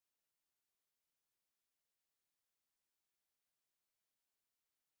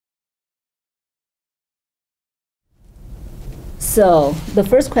So the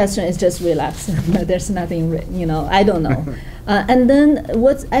first question is just relax. There's nothing, I don't know. And then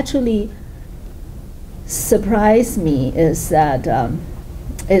what's actually surprised me is that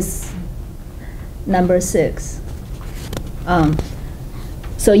is number 6.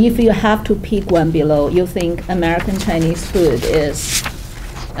 So if you have to pick one below, you think American Chinese food is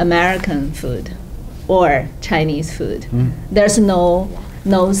American food or Chinese food. There's no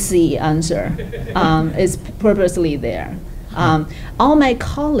C answer. It's purposely there. All my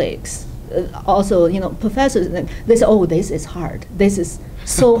colleagues, also, professors, they say, oh, this is hard. This is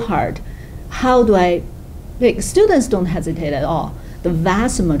so hard. How do I pick? Students don't hesitate at all. The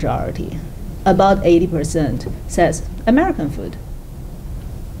vast majority, about 80%, says American food.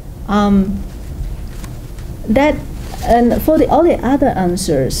 And for all the other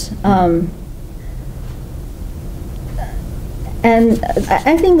answers, and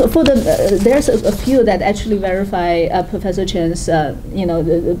I think for there's a few that actually verify Professor Chen's, the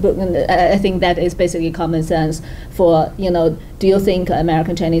book. I think that is basically common sense for, do you think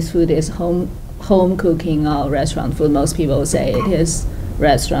American Chinese food is home cooking or restaurant food? Most people say it is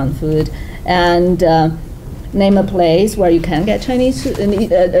restaurant food. And name a place where you can get Chinese food,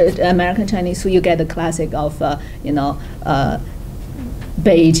 American Chinese food. You get the classic of,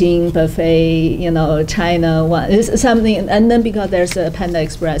 Beijing buffet, China one. It's something, and then because there's a Panda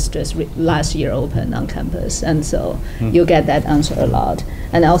Express just last year opened on campus, and so you get that answer a lot.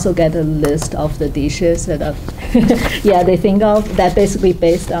 And also get a list of the dishes that they think of that basically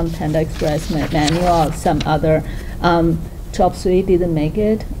based on Panda Express manual or some other. Chop suey didn't make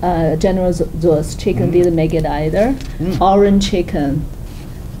it. General Tso's chicken didn't make it either. Orange chicken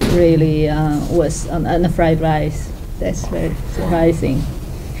really was on the fried rice. That's very surprising.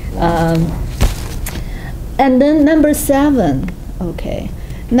 And then number 7, okay.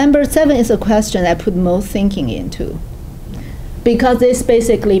 Number 7 is a question I put most thinking into, because this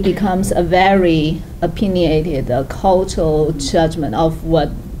basically becomes a very opinionated cultural judgment of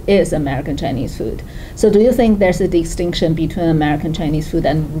what is American Chinese food. So do you think there's a distinction between American Chinese food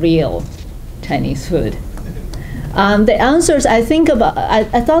and real Chinese food? The answers I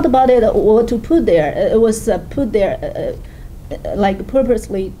thought about it, what to put there. It was put there like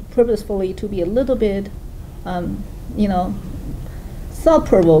purposefully to be a little bit,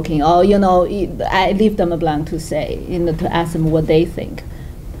 thought-provoking, or I leave them a blank to say, to ask them what they think.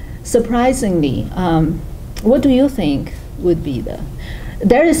 Surprisingly, what do you think would be the?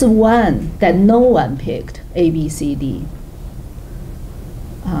 There is one that no one picked, A, B, C, D.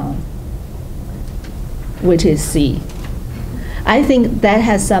 Which is C. I think that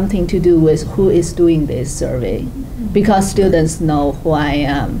has something to do with who is doing this survey, because students know who I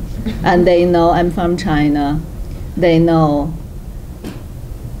am, and they know I'm from China. They know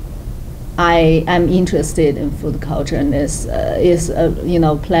I am interested in food culture and is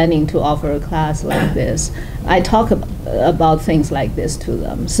planning to offer a class like this. I talk about things like this to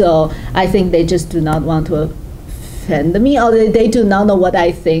them, so I think they just do not want to offend me, or they do not know what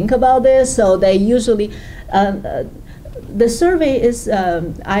I think about this, so they usually. The survey is,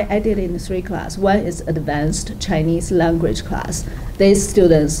 I did it in 3 classes. One is advanced Chinese language class. These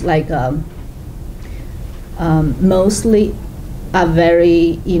students mostly are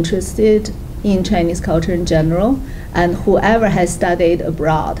very interested in Chinese culture in general, and whoever has studied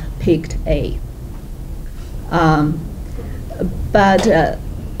abroad picked A. But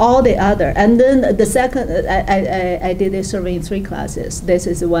all the other, and then the second, I did a survey in 3 classes. This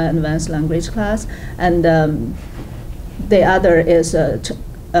is one advanced language class, and the other is a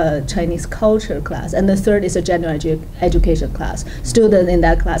Chinese culture class, and the third is a general education class. Students in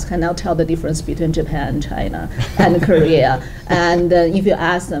that class cannot tell the difference between Japan, China, and Korea. And if you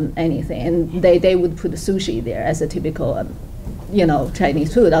ask them anything, and they would put sushi there as a typical,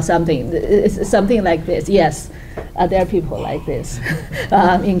 Chinese food or something. It's something like this. Yes, there are people like this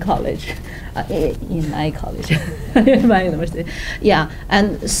in college, in my college, in my university. Yeah,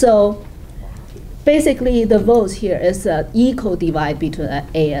 and so basically the votes here is equal divide between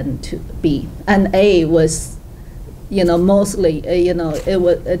A and B, and A was, mostly, it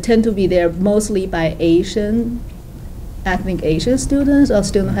would tend to be there mostly by ethnic Asian students, or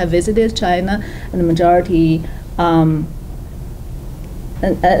students who have visited China, and the majority.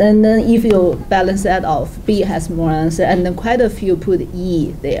 And then if you balance that off, B has more answer, and then quite a few put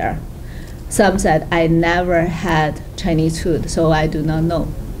E there. Some said, I never had Chinese food, so I do not know.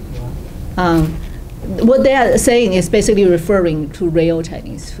 What they are saying is basically referring to real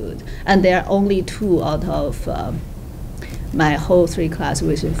Chinese food. And there are only 2 out of my whole 3 class,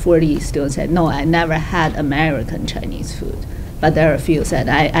 which is 40 students said, no, I never had American Chinese food. but there are a few said,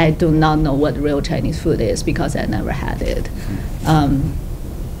 I do not know what real Chinese food is because I never had it.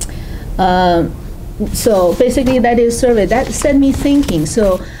 So basically that is survey. That set me thinking,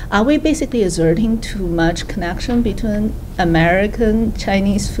 so are we basically exerting too much connection between American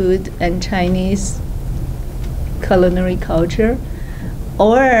Chinese food and Chinese culinary culture?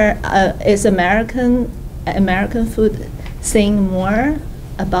 Or is American food saying more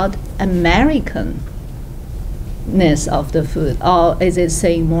about Americanness of the food, or is it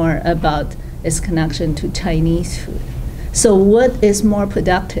saying more about its connection to Chinese food? So what is more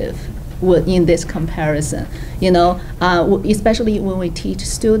productive in this comparison? You know, especially when we teach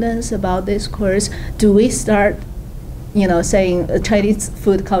students about this course, do we start, you know, saying Chinese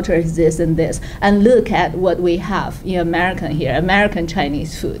food culture is this and this, and look at what we have in American here, American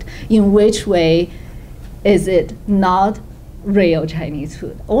Chinese food. In which way is it not real Chinese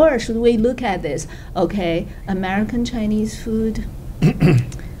food? Or should we look at this, okay, American Chinese food, in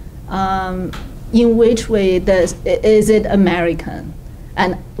which way is it American?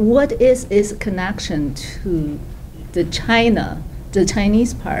 And what is its connection to the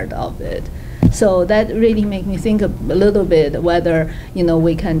Chinese part of it? So that really made me think a little bit whether, you know,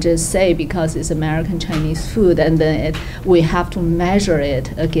 we can just say because it's American Chinese food and then we have to measure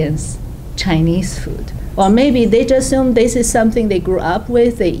it against Chinese food. Or maybe they just assume this is something they grew up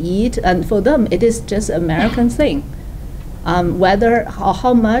with, they eat, and for them it is just an American thing. Whether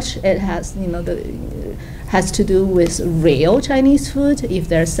how much it has, you know, has to do with real Chinese food, if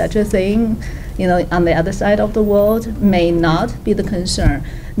there's such a thing, you know, on the other side of the world, may not be the concern.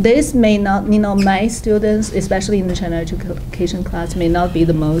 This may not, you know, my students, especially in the China education class, may not be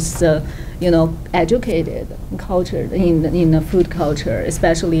the most, you know, educated culture in the food culture,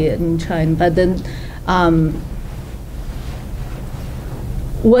 especially in China. But then,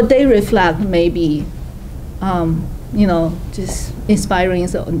 what they reflect may be, you know, just inspiring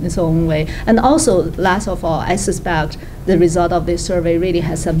in its own way. And also, last of all, I suspect the result of this survey really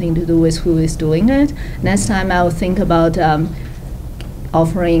has something to do with who is doing it. Next time I will think about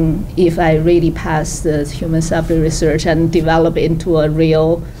offering, if I really pass the human subject research and develop into a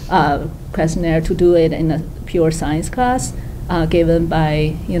real questionnaire, to do it in a pure science class, given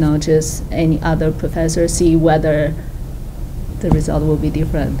by, you know, just any other professor, see whether the result will be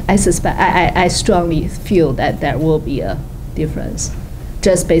different. I suspect, I strongly feel that there will be a difference,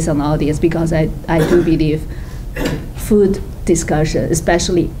 just based on audience, because I do believe food discussion,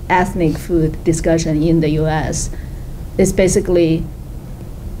 especially ethnic food discussion in the U.S., is basically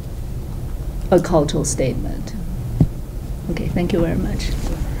a cultural statement. Okay, thank you very much.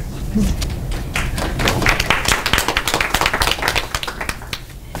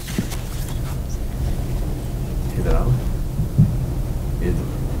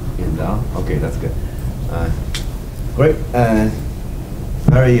 Okay, that's good. Great.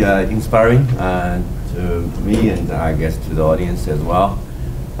 Very inspiring to me and I guess to the audience as well.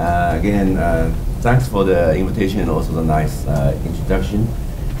 Again, thanks for the invitation and also the nice introduction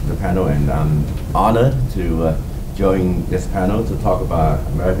to the panel. And I'm honored to join this panel to talk about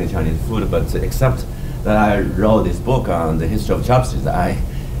American Chinese food. But except that I wrote this book on the history of chopsticks, I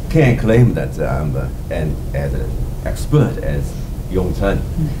can't claim that I'm an expert as Yong Chen.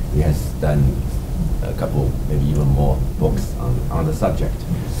 He has done a couple, maybe even more books on the subject.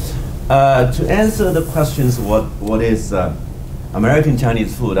 To answer the questions, what is American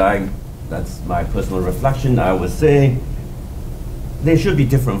Chinese food? That's my personal reflection. I would say they should be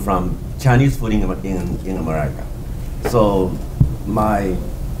different from Chinese food in America. So my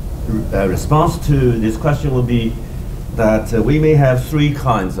response to this question will be that we may have three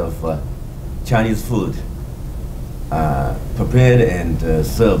kinds of Chinese food prepared and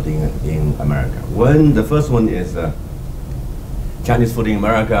served in America. The first one is Chinese food in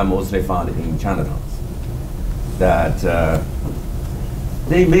America, mostly found in Chinatowns. That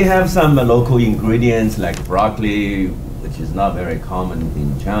they may have some local ingredients like broccoli, which is not very common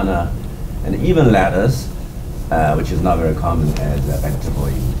in China, and even lettuce, which is not very common as a vegetable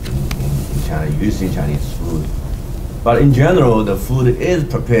in China, used in Chinese food. But in general, the food is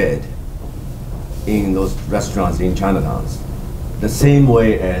prepared in those restaurants in Chinatowns the same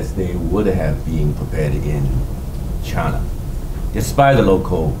way as they would have been prepared in China, despite the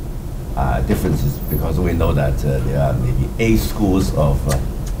local differences, because we know that there are maybe 8 schools of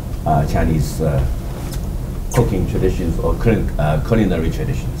Chinese cooking traditions or culinary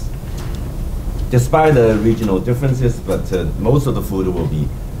traditions. Despite the regional differences, but most of the food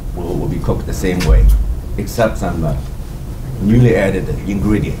will be cooked the same way, except some newly added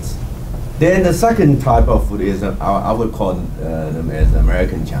ingredients. Then the second type of food is I would call them as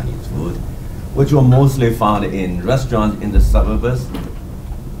American Chinese food, which were mostly found in restaurants in the suburbs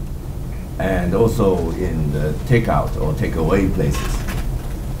and also in the takeout or takeaway places.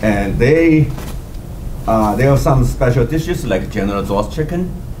 And there are some special dishes like General Tso's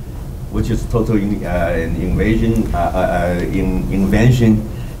chicken, which is total an invention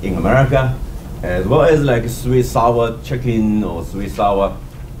in America, as well as like sweet sour chicken or sweet sour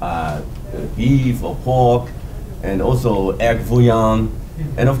beef or pork, and also egg fouillon.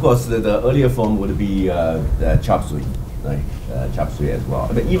 And of course, the earlier form would be the chop suey, right? Chop suey as well.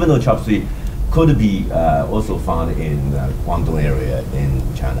 But even though chop suey could be also found in Guangdong area in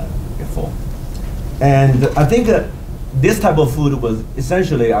China before. And I think this type of food was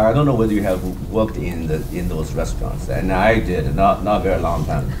essentially, I don't know whether you have worked in those restaurants, and I did, not very long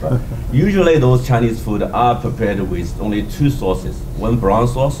time, but usually those Chinese food are prepared with only two sauces. One brown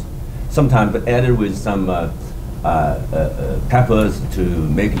sauce, sometimes added with some peppers to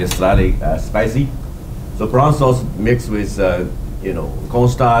make it slightly spicy. So brown sauce mixed with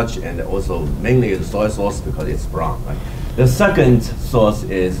cornstarch and also mainly the soy sauce because it's brown. Right? The second sauce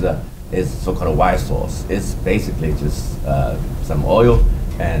is so-called white sauce. It's basically just some oil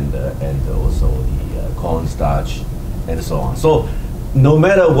and also the cornstarch and so on. So no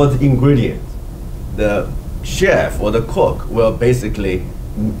matter what ingredient, the chef or the cook will basically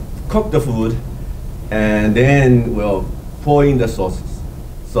cook the food and then will pour in the sauces.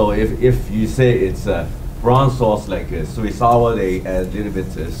 So if you say it's brown sauce like sweet sour, they add a little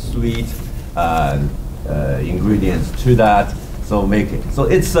bit sweet ingredients to that, so make it. So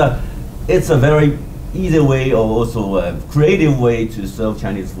it's a very easy way or also a creative way to serve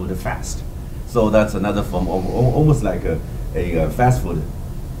Chinese food fast. So that's another form of almost like a fast food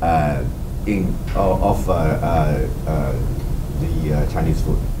of the Chinese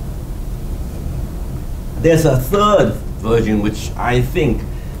food. There's a third version which I think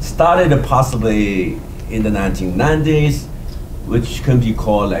started possibly in the 1990s, which can be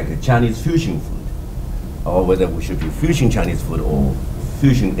called like a Chinese fusion food, or whether we should be fusion Chinese food or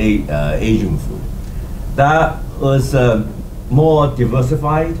fusion Asian food. That was more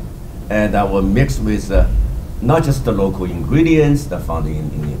diversified, and that were mixed with not just the local ingredients that found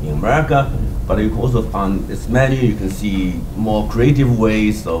in America, but you can also find this menu. You can see more creative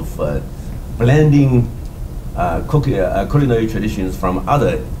ways of blending culinary traditions from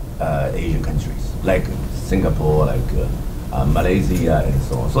other Asian countries, like Singapore, like Malaysia, and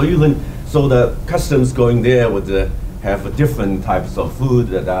so on. So the customs going there would have different types of food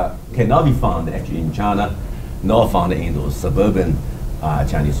that cannot be found actually in China, nor found in those suburban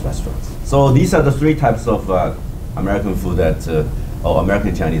Chinese restaurants. So these are the three types of American food or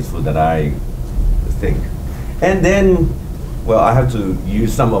American Chinese food that I think. And then, well, I have to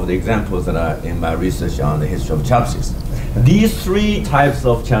use some of the examples that are in my research on the history of chopsticks. These three types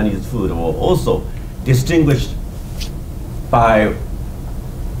of Chinese food were also distinguished by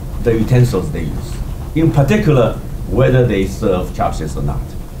the utensils they use. In particular, whether they serve chopsticks or not.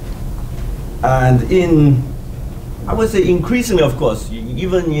 And I would say increasingly, of course,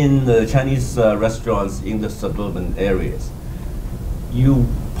 even in the Chinese restaurants in the suburban areas, you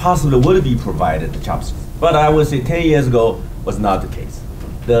possibly would be provided the chopsticks. But I would say 10 years ago was not the case.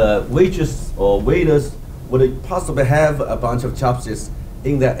 The waitress or waiters would possibly have a bunch of chopsticks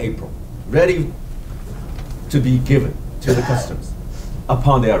in their apron, ready to be given to the customers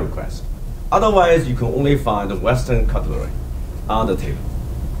upon their request. Otherwise, you can only find the Western cutlery on the table.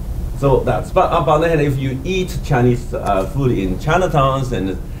 So that's, but on the other hand, if you eat Chinese food in Chinatowns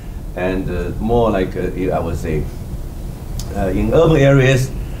and more like, I would say, in urban areas,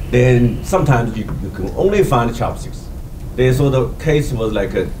 then sometimes you can only find chopsticks. So the case was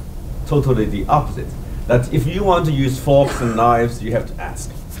like totally the opposite. That if you want to use forks and knives, you have to ask,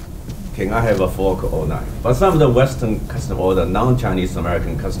 can I have a fork or knife? But some of the Western customers or the non-Chinese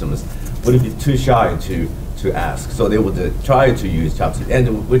American customers would be too shy to ask, so they would try to use chopsticks,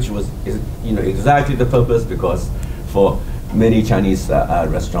 and which was exactly the purpose, because for many Chinese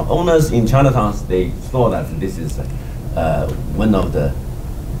restaurant owners in Chinatowns, they thought that this is one of the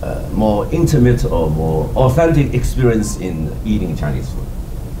more intimate or more authentic experience in eating Chinese food.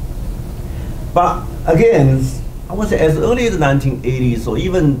 But again, I would say as early as the 1980s or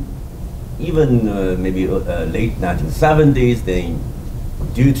even maybe late 1970s, then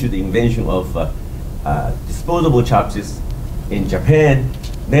due to the invention of disposable chopsticks in Japan,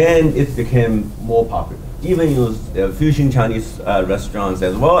 then it became more popular. Even in the fusion Chinese restaurants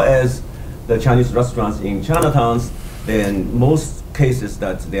as well as the Chinese restaurants in Chinatowns, then most cases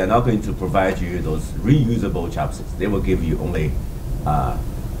that they are not going to provide you those reusable chopsticks. They will give you only the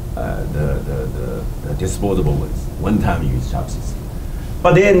disposable ones, one-time use chopsticks.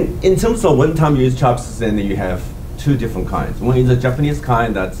 But then, in terms of one time you use chopsticks, then you have two different kinds. One is the Japanese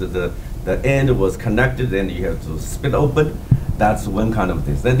kind, that's the end was connected, and you have to split open. That's one kind of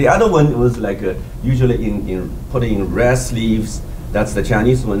this. Then the other one was like usually put in red sleeves. That's the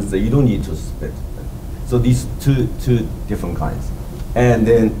Chinese ones that you don't need to split. So these two different kinds. And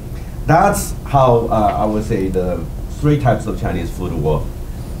then that's how I would say the three types of Chinese food were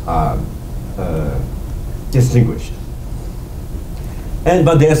distinguished.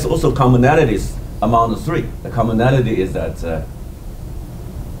 But there's also commonalities among the three. The commonality is that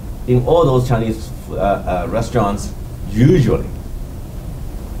in all those Chinese restaurants, usually,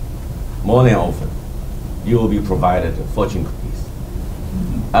 more than often, you will be provided fortune cookies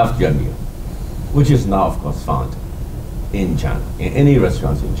after your meal, which is now, of course, found in China, in any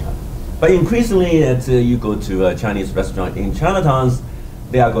restaurants in China. But increasingly, as you go to a Chinese restaurant in Chinatowns,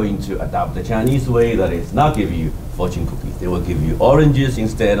 they are going to adopt the Chinese way, that is not give you fortune cookies. They will give you oranges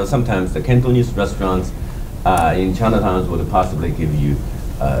instead, or sometimes the Cantonese restaurants in Chinatowns would possibly give you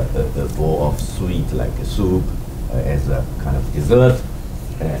a bowl of sweet, like a soup, as a kind of dessert,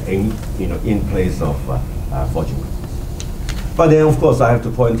 in place of fortune cookies. But then, of course, I have to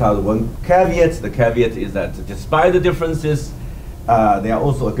point out one caveat. The caveat is that despite the differences, there are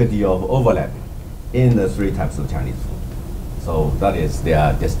also a good deal of overlap in the three types of Chinese food. So that is,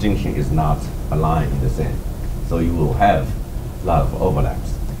 their distinction is not aligned in the same. So you will have a lot of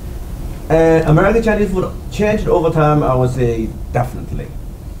overlaps. American Chinese food changed over time, I would say, definitely.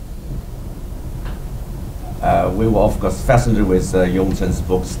 We were, of course, fascinated with Yong Chen's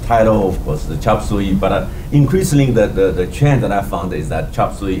book's title, of course, the chop suey, but increasingly the trend that I found is that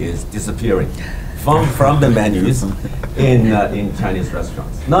chop suey is disappearing from the menus in Chinese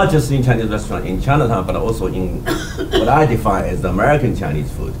restaurants. Not just in Chinese restaurants in Chinatown, but also in what I define as the American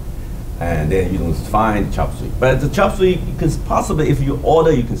Chinese food. And then you don't find chop suey. But the chop suey, you can possibly, if you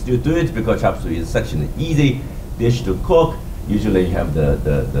order, you can still do it, because chop suey is such an easy dish to cook. Usually you have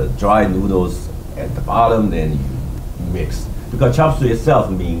the dry noodles at the bottom, then you mix. Because chop suey itself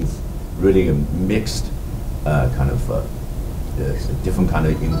means really a mixed kind of different kind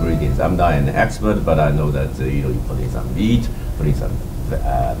of ingredients. I'm not an expert, but I know that you put in some meat, put in some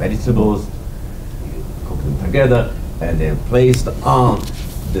vegetables, you cook them together, and then placed on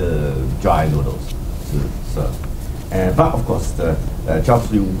the dry noodles to serve. But of course, the chop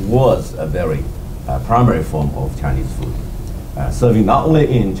suey was a very primary form of Chinese food, serving not only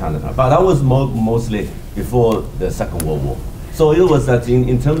in Chinatown, but that was mostly before the Second World War. So it was that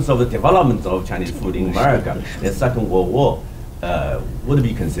in terms of the development of Chinese food in America, the Second World War would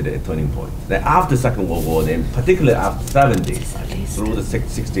be considered a turning point. Then after Second World War, then particularly after the 70s, through the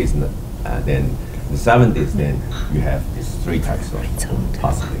 60s, and then the 70s, then you have these three types of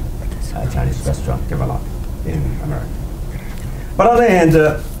possibly Chinese restaurant developed in America. But on the other hand,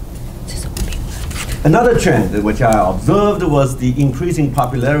 another trend which I observed was the increasing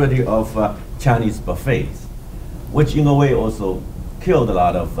popularity of Chinese buffets, which in a way also killed a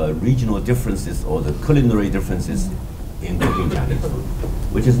lot of regional differences or the culinary differences in cooking Chinese food,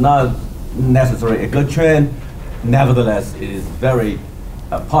 which is not necessarily a good trend. Nevertheless, it is very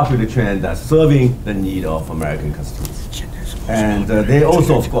popular trend that's serving the need of American customers. And they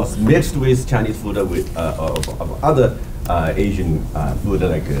also, of course, mixed with Chinese food with of other Asian food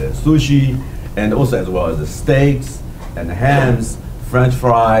like sushi, and also as well as the steaks and the hams, French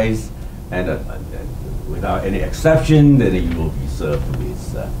fries, and without any exception, then you will be served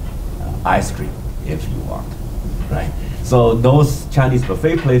with ice cream if you want, right? So those Chinese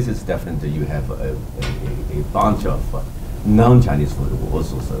buffet places, definitely you have a bunch of non-Chinese food will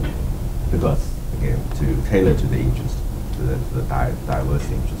also serve, because again, to tailor to the interest, to the diverse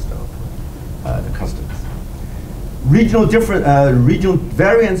interest of the customers. Regional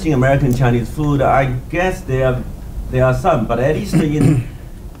variants in American Chinese food, I guess there are some, but at least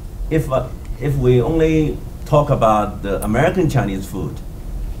if we only talk about the American Chinese food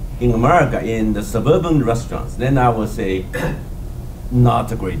in America, in the suburban restaurants, then I would say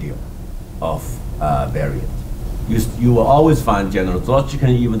not a great deal of variant. You will always find General Tso chicken,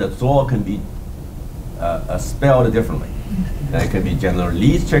 even the Tso can be spelled differently. It can be General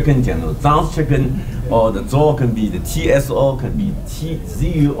Lee's chicken, General Zhang's chicken, or the Tso can be the TSO, can be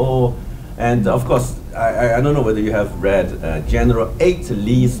TZUO. And of course, I don't know whether you have read General 8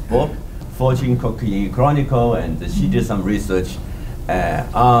 Lee's book, Fortune Cookie Chronicle, and she did some research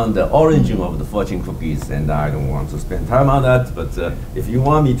on the origin of the fortune cookies, and I don't want to spend time on that, but if you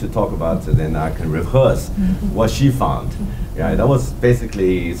want me to talk about it, then I can rehearse what she found. Yeah, that was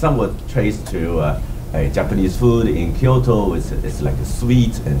basically somewhat traced to a Japanese food in Kyoto. It's like a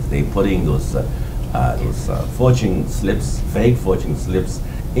sweet, and they put in those those fortune slips, fake fortune slips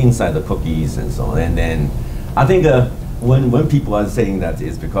inside the cookies and so on. And then I think when people are saying that,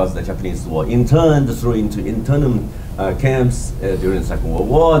 it's because the Japanese were interned through into internment camps during the Second World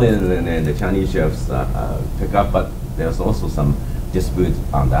War, then the Chinese chefs pick up, but there's also some dispute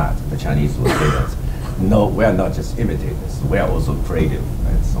on that. The Chinese will say that, no, we're not just imitators, we're also creative,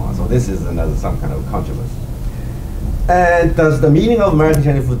 and so on. So this is some kind of controversy. And does the meaning of American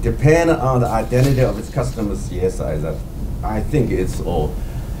Chinese food depend on the identity of its customers? Yes, I think it's all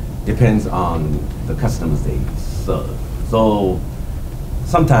depends on the customers they serve. So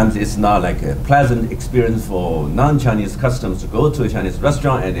sometimes it's not like a pleasant experience for non-Chinese customers to go to a Chinese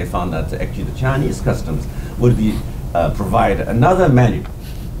restaurant and they found that actually the Chinese customers would be provide another menu,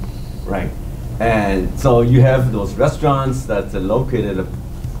 right? And so you have those restaurants that are located,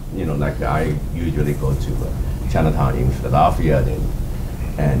 you know, like I usually go to Chinatown in Philadelphia,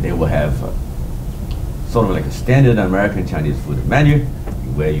 and they will have sort of like a standard American Chinese food menu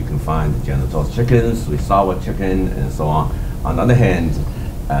where you can find General Tso's chicken, sweet sour chicken, and so on. On the other hand,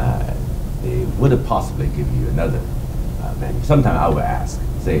 they would possibly give you another menu. Sometimes I would ask,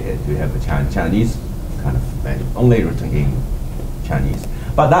 say, do you have a Chinese kind of menu, only written in Chinese?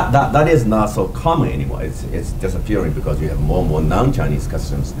 But that is not so common anymore. It's disappearing because you have more and more non-Chinese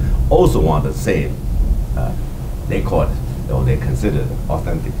customers also want the same. They call it, or they consider it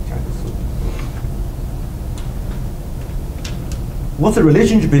authentic Chinese food. What's the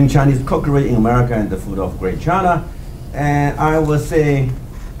relationship between Chinese cookery in America and the food of Great China? And I would say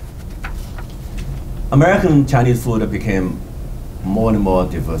American Chinese food became more and more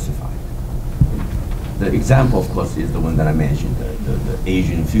diversified. The example, of course, is the one that I mentioned, the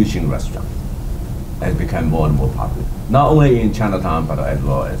Asian fusion restaurant. Has become more and more popular, not only in Chinatown, but as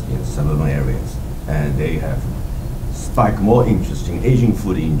well as in suburban areas. And they have spiked more interest in Asian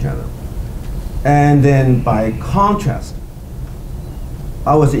food in general. And then by contrast,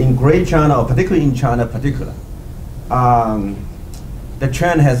 I was in Great China, or particularly in China particular, the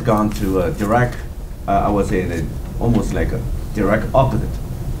trend has gone to a direct, I would say almost like a direct opposite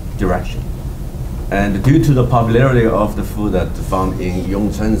direction. And due to the popularity of the food that found in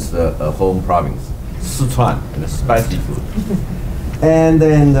Yongchen's home province, Sichuan, and the spicy food. And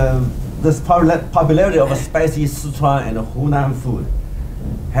then this popularity of a spicy Sichuan and Hunan food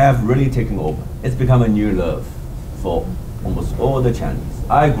have really taken over. It's become a new love for almost all the Chinese.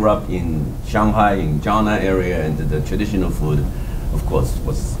 I grew up in Shanghai, in Jiangnan area, and the traditional food, of course,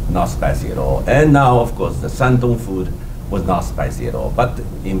 was not spicy at all. And now, of course, the Shandong food was not spicy at all. But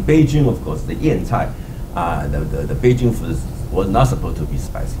in Beijing, of course, the Yan Cai, the Beijing food was not supposed to be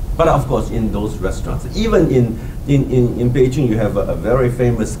spicy. But of course, in those restaurants, even in Beijing, you have a very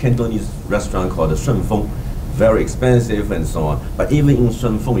famous Cantonese restaurant called the Shunfeng, very expensive and so on. But even in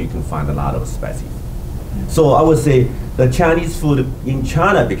Shunfeng, you can find a lot of spicy food. So I would say the Chinese food in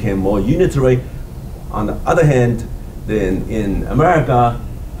China became more unitary. On the other hand, then in America,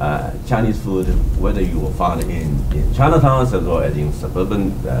 Chinese food, whether you will find it in Chinatown as well as in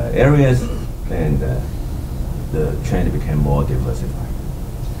suburban areas, and the trend became more diversified.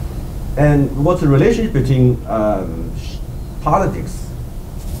 And what's the relationship between politics?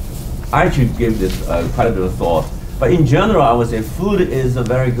 I actually give this quite a bit of thought. But in general, I would say food is a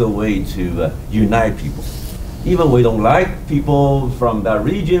very good way to unite people. Even we don't like people from that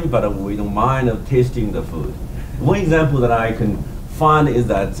region, but we don't mind tasting the food. One example that I can find is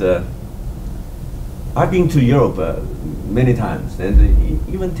that I've been to Europe many times, and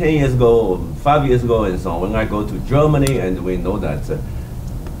even 10 years ago, 5 years ago, and so on, when I go to Germany, and we know that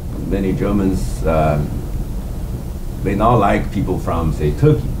many Germans may not like people from, say,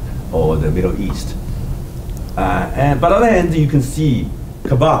 Turkey or the Middle East. But on the other hand, you can see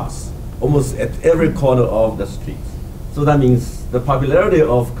kebabs almost at every corner of the streets. So that means the popularity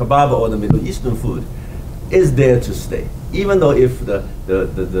of kebab or the Middle Eastern food is there to stay. Even though if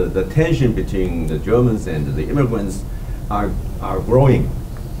the tension between the Germans and the immigrants are growing,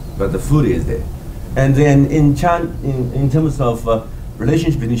 but the food is there. And then in terms of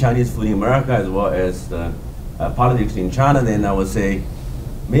relationship between Chinese food in America as well as the politics in China, then I would say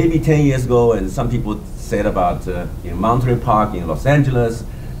maybe 10 years ago, and some people said about in Monterey Park in Los Angeles,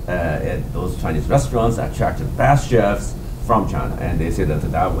 at those Chinese restaurants attracted best chefs from China. And they said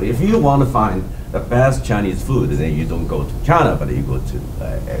that if you want to find the best Chinese food, then you don't go to China, but you go to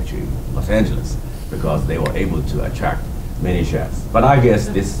actually Los Angeles, because they were able to attract many chefs. But I guess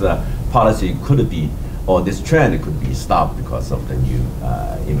this policy could be, or this trend could be stopped because of the new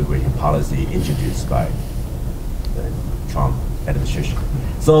immigration policy introduced by the Trump administration.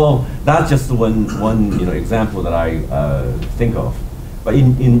 So that's just one example that I think of. But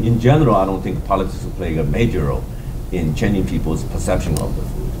in general, I don't think politics will play a major role in changing people's perception of the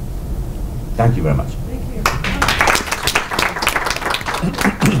food. Thank you very much. Thank you.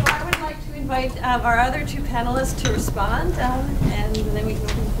 I would like to invite our other two panelists to respond, and then we can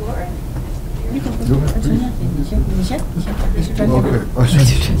open the floor.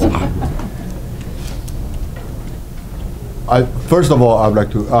 First of all, I would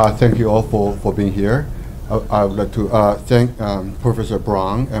like to thank you all for being here. I would like to thank Professor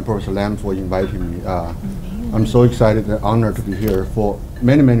Brown and Professor Liang for inviting me. I'm so excited and honored to be here for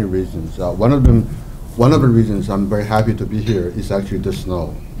many, many reasons. One of the reasons I'm very happy to be here is actually the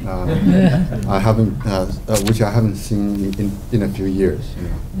snow. Which I haven't seen in a few years.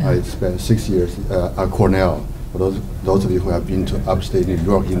 I spent 6 years at Cornell. For those of you who have been to upstate New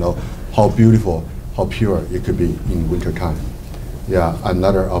York, you know how beautiful, how pure it could be in wintertime. Yeah,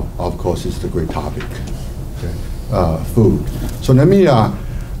 another of course is the great topic, okay? Food. So let me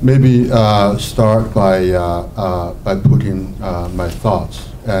maybe start by putting my thoughts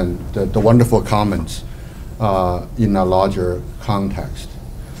and the wonderful comments in a larger context.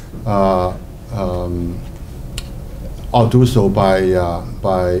 I'll do so by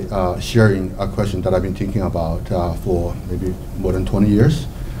sharing a question that I've been thinking about for maybe more than 20 years,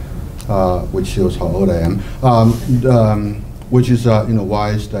 which shows how old I am, which is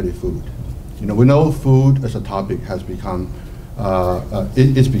why study food. We know food as a topic has become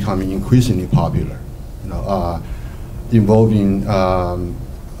it's becoming increasingly popular. Involving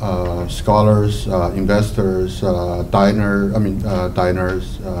scholars, investors, diners,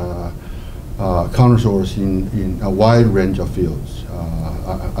 connoisseurs in a wide range of fields,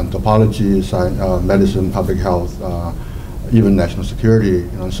 anthropology, science, medicine, public health, even national security,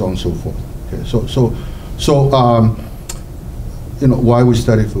 and so on and so forth. Okay, so why we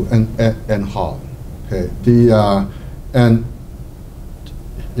study food and how. Okay, and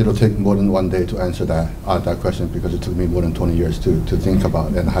it'll take more than one day to answer that question because it took me more than 20 years to think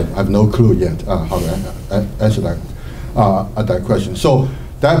about, and I have no clue yet how to answer that question. So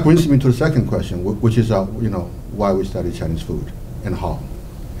that brings me to the second question, which is why we study Chinese food and how.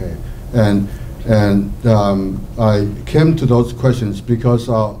 Okay, and I came to those questions because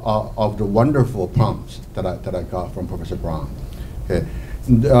of the wonderful prompts that I got from Professor Brown. Okay,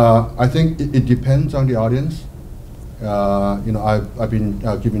 and, I think it depends on the audience. I've been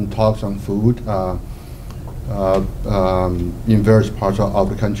giving talks on food in various parts of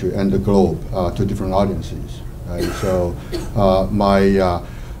the country and the globe to different audiences. Right? So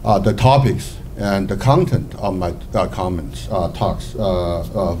the topics and the content of my comments, talks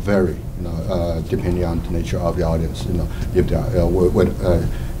vary, depending on the nature of the audience.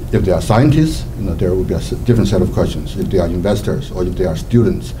 If they are scientists, there will be a different set of questions. If they are investors, or if they are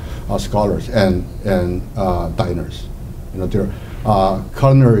students, scholars, and diners.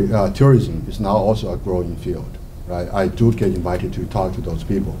 Culinary tourism is now also a growing field, right? I do get invited to talk to those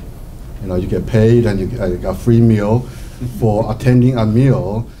people. You get paid and you get a free meal for attending a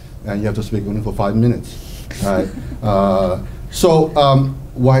meal, and you have to speak only for 5 minutes, right? So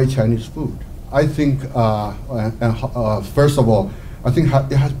why Chinese food? I think, first of all, I think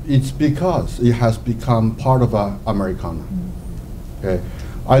it's because it has become part of Americana. Okay,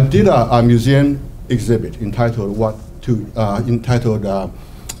 I did a museum exhibit entitled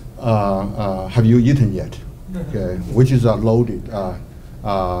 "Have you eaten yet?" Okay, which is a loaded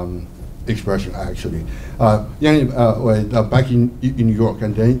expression actually. Back in New York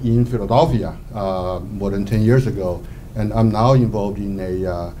and then in Philadelphia more than 10 years ago, and I'm now involved in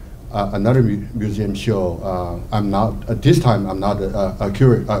another museum show. This time I'm not a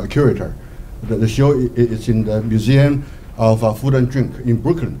curator. The show is in the Museum of Food and Drink in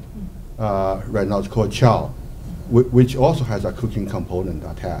Brooklyn. Right now it's called Chow, which also has a cooking component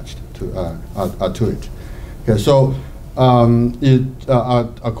attached to it. Okay, so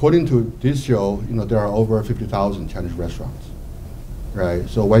according to this show, there are over 50,000 Chinese restaurants, right?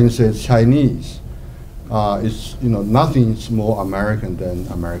 So when you say it's Chinese, it's nothing's more American than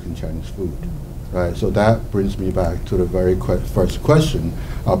American Chinese food, right? So that brings me back to the very first question,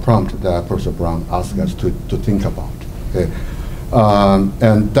 prompt that Professor Brown asked us to think about. Okay.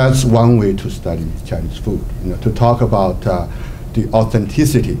 And that's one way to study Chinese food, to talk about the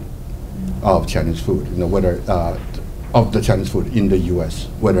authenticity of Chinese food, whether of the Chinese food in the U.S.,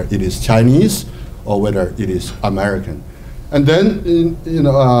 whether it is Chinese or whether it is American. And then,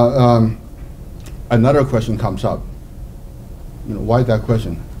 another question comes up. Why that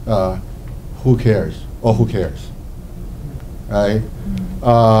question? Who cares or who cares? Right?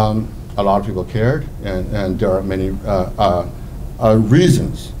 A lot of people cared, and there are many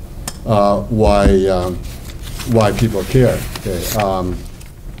reasons why why people care. Okay.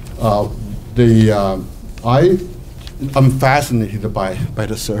 I'm fascinated by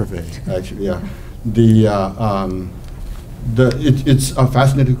the survey, actually. Yeah. It's a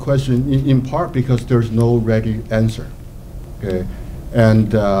fascinating question in part because there's no ready answer. Okay,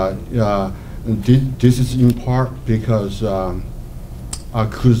 and this is in part because our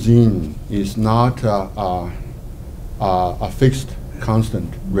cuisine is not a fixed,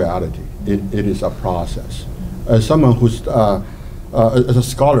 constant reality. It is a process. As someone who's as a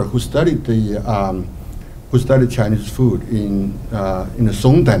scholar who studied Chinese food in the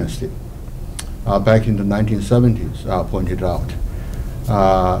Song Dynasty back in the 1970s, pointed out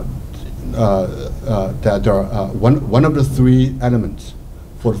that there are, one of the three elements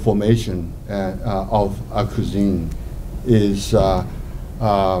for the formation of a cuisine is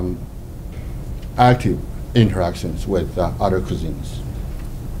active interactions with other cuisines.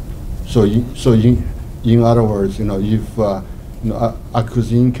 So in other words, if a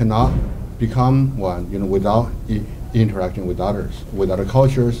cuisine cannot become one, without interacting with others, with other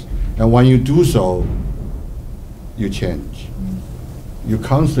cultures, and when you do so, you change. You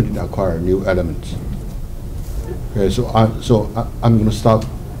constantly acquire new elements. Okay, so I'm going to stop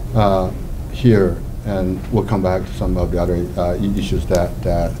here, and we'll come back to some of the other issues that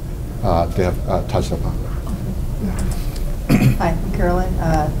they have touched upon. Hi, I'm Carolyn.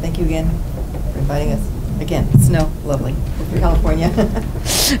 Thank you again for inviting us. Again, snow, lovely, from California.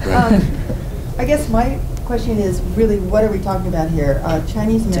 I guess my question is really, what are we talking about here?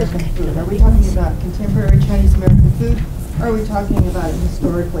 Chinese American food. Are we talking about contemporary Chinese American food, or are we talking about it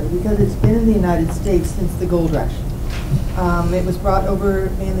historically? Because it's been in the United States since the gold rush. It was brought over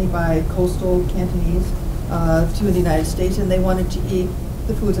mainly by coastal Cantonese to the United States, and they wanted to eat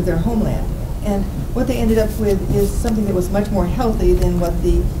the foods of their homeland. And what they ended up with is something that was much more healthy than what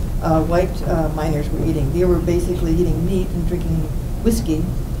the white miners were eating. They were basically eating meat and drinking whiskey,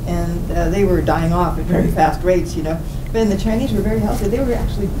 and they were dying off at very fast rates, But the Chinese were very healthy. They were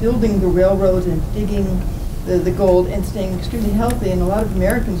actually building the railroads and digging the gold and staying extremely healthy, and a lot of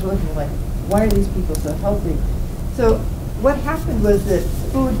Americans were looking like, why are these people so healthy? So what happened was that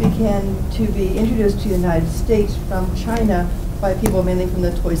food began to be introduced to the United States from China by people mainly from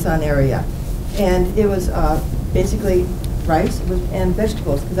the Toisan area. And it was basically rice and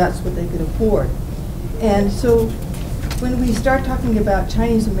vegetables, because that's what they could afford. And so when we start talking about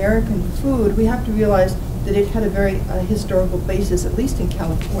Chinese American food, we have to realize that it had a very historical basis, at least in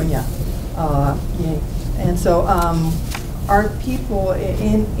California. And so our people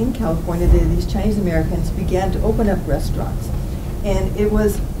in California, these Chinese Americans, began to open up restaurants. And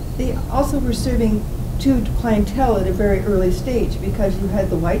they also were serving to clientele at a very early stage, because you had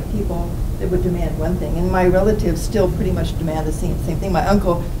the white people that would demand one thing, and my relatives still pretty much demand the same thing. My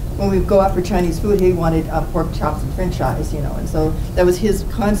uncle, when we go out for Chinese food, he wanted pork chops and French fries, and so that was his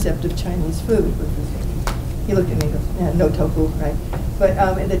concept of Chinese food. He looked at me and goes, no tofu, right? But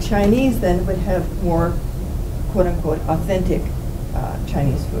the Chinese then would have more, quote unquote, authentic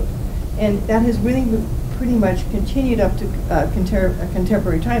Chinese food. And that has really pretty much continued up to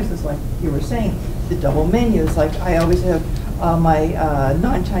contemporary times. It's like you were saying, the double menus. Like I always have my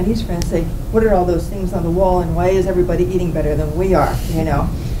non-Chinese friends say, what are all those things on the wall, and why is everybody eating better than we are,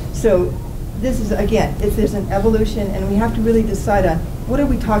 So this is, again, there's an evolution, and we have to really decide on what are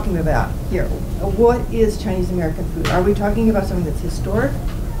we talking about here? What is Chinese American food? Are we talking about something that's historic,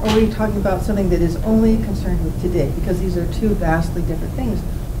 or are we talking about something that is only concerned with today? Because these are two vastly different things.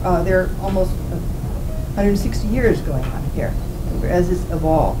 They're almost 160 years going on here as it's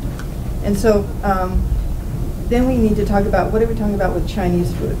evolved. And so then we need to talk about what are we talking about with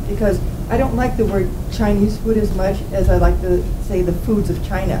Chinese food, because I don't like the word Chinese food as much as I like to say the foods of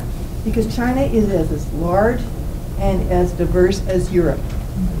China, because China is as large and as diverse as Europe.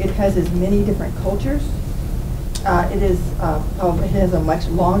 It has as many different cultures. It has a much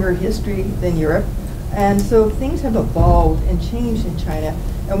longer history than Europe, and so things have evolved and changed in China.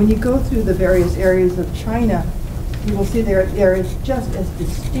 And when you go through the various areas of China, you will see there is just as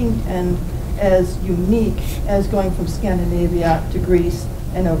distinct and as unique as going from Scandinavia to Greece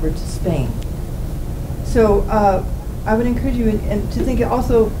and over to Spain. So I would encourage you to think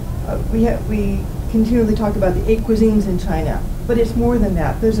also, we continually talk about the 8 cuisines in China, but it's more than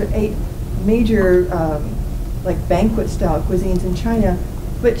that. There's 8 major like banquet style cuisines in China,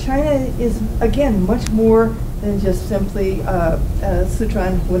 but China is, again, much more than just simply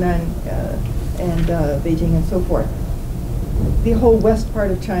Sichuan, Hunan, and Beijing and so forth. The whole west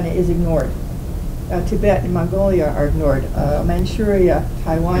part of China is ignored. Tibet and Mongolia are ignored. Manchuria,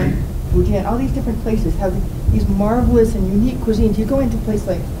 Taiwan, Fujian, all these different places have these marvelous and unique cuisines. You go into a place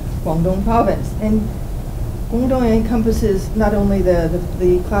like Guangdong province, and Guangdong encompasses not only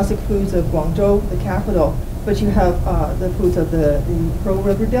the classic foods of Guangzhou, the capital, but you have the foods of the Pearl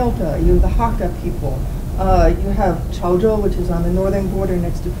River Delta, you have the Hakka people, you have Chaozhou, which is on the northern border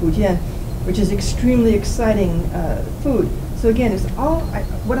next to Fujian, which is extremely exciting food. So again, it's all,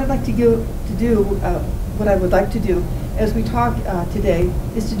 what I'd like to do, what I would like to do as we talk today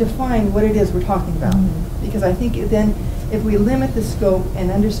is to define what it is we're talking about. Because I think then if we limit the scope and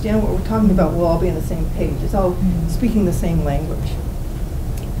understand what we're talking about, we'll all be on the same page. It's all speaking the same language.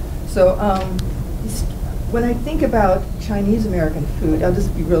 So when I think about Chinese American food, I'll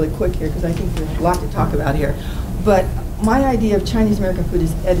just be really quick here because I think there's a lot to talk about here. But my idea of Chinese American food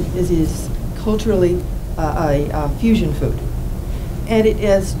is culturally a fusion food. And it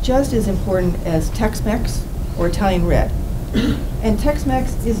is just as important as Tex-Mex or Italian Red. And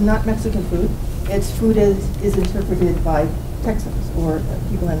Tex-Mex is not Mexican food. Its food is interpreted by Texans or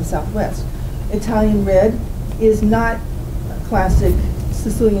people in the Southwest. Italian Red is not classic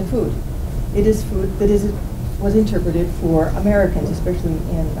Sicilian food. It is food that was interpreted for Americans, especially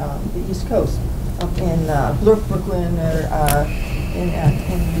in the East Coast, up in Brooklyn or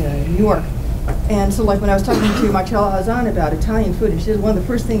in New York. And so like when I was talking to Marcella Hazan about Italian food, and she said one of the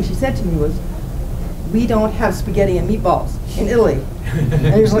first things she said to me was, we don't have spaghetti and meatballs in Italy. And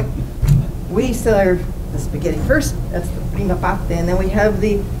it was like, we serve the spaghetti first, that's the prima pasta, and then we have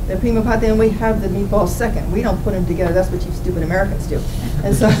the prima pasta, and we have the meatballs second. We don't put them together, that's what you stupid Americans do.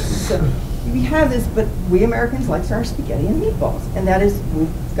 And so we have this, but we Americans like our spaghetti and meatballs. And that is, we've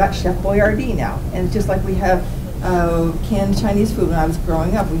got Chef Boyardee now. And just like we have canned Chinese food when I was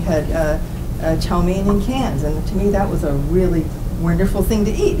growing up, we had chow mein in cans, and to me that was a really wonderful thing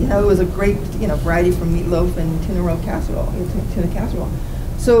to eat. You know, it was a great variety from meatloaf and tuna roll casserole, tuna casserole.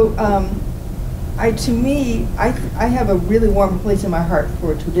 So to me, I have a really warm place in my heart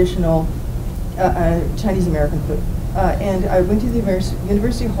for traditional Chinese American food. And I went to the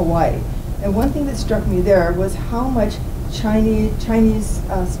University of Hawaii, and one thing that struck me there was how much Chinese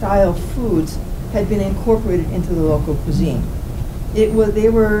style foods had been incorporated into the local cuisine. They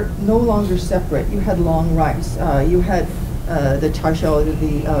were no longer separate. You had long rice, you had the char siu,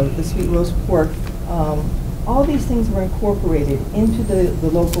 the sweet roast pork. All these things were incorporated into the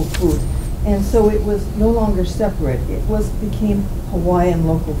local food, and so it was no longer separate. It became Hawaiian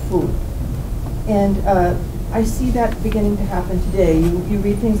local food, and I see that beginning to happen today. You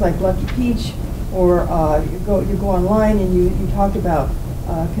read things like Lucky Peach, or you go online and you talk about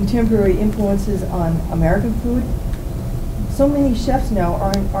contemporary influences on American food. So many chefs now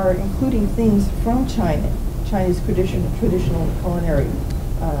are including things from Chinese traditional culinary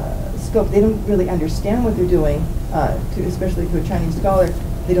scope. They don't really understand what they're doing, especially to a Chinese scholar.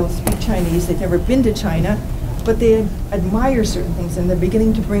 They don't speak Chinese, they've never been to China, but they admire certain things and they're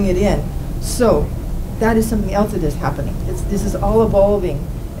beginning to bring it in. So that is something else that is happening. This is all evolving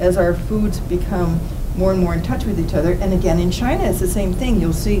as our foods become more and more in touch with each other. And again, in China, it's the same thing.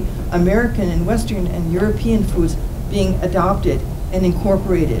 You'll see American and Western and European foods being adopted and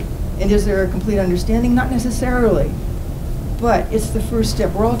incorporated. And is there a complete understanding? Not necessarily, but it's the first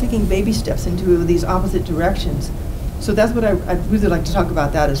step. We're all taking baby steps into these opposite directions. So that's what I'd really like to talk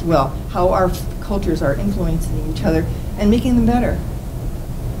about, that as well, how our cultures are influencing each other and making them better.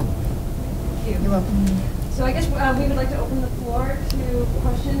 Thank you. You're welcome. So I guess we would like to open the floor to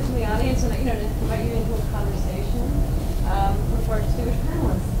questions from the audience and to invite you into a conversation with our distinguished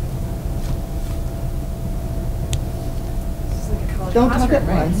panelists. This is like a college Don't talk classroom, at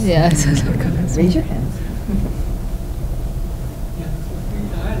right? once. Yeah, it's a Raise your hands.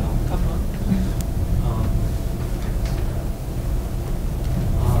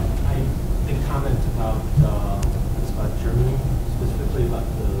 Germany, specifically about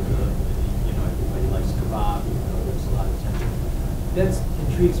everybody likes kebab, there's a lot of tension. That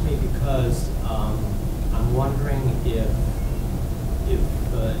intrigues me because I'm wondering if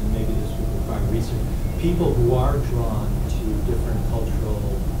and maybe this would require research, people who are drawn to different cultural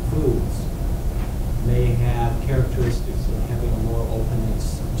foods may have characteristics of having a more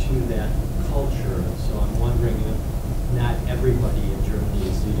openness to that culture. So I'm wondering if not everybody in Germany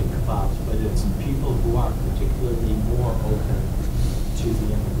is eating kebabs, but it's people who are particularly more open to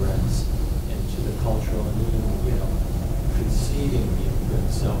the immigrants and to the cultural and even, conceding the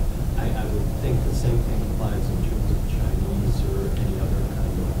immigrants. So I would think the same thing applies in terms of Chinese or any other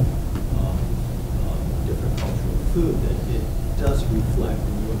kind of different cultural food, that it does reflect,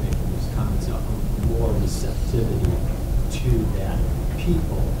 and you were making these comments, more receptivity to that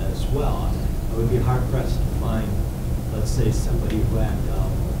people as well. I would be hard-pressed to find, let's say, somebody who had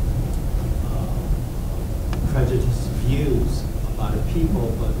prejudiced views about a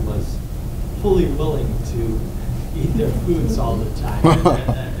people, but was fully willing to eat their foods all the time. And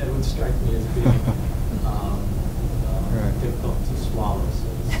that would strike me as being difficult to swallow. So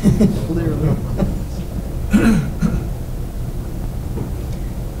Literally.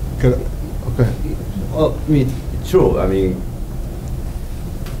 Okay. Well, I mean, true. I mean,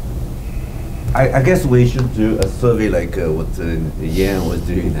 I guess we should do a survey like what Yang was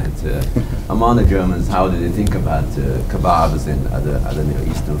doing that among the Germans, how do they think about kebabs and other Middle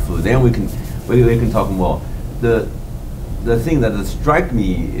Eastern food? Then we can talk more. The thing that strike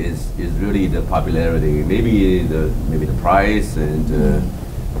me is really the popularity, maybe the price and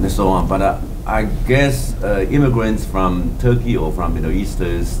so on. But I guess immigrants from Turkey or from Middle East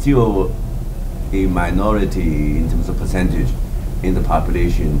is still a minority in terms of percentage in the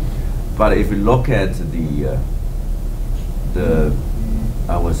population. But if you look at the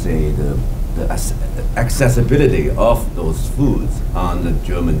I would say the accessibility of those foods on the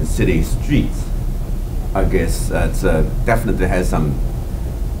German city streets, I guess that definitely has some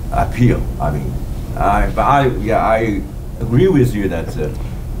appeal. I mean, I agree with you that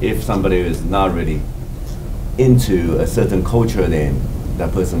if somebody is not really into a certain culture, then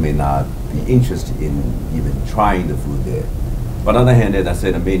that person may not be interested in even trying the food there. But on the other hand, as I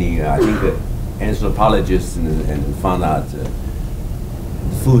said, I think anthropologists and found out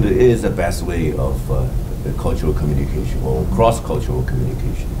food is the best way of the cultural communication or cross-cultural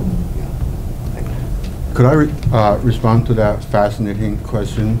communication. Yeah. Thank you. Could I respond to that fascinating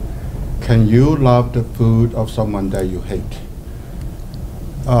question? Can you love the food of someone that you hate?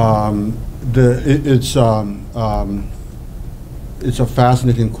 It's a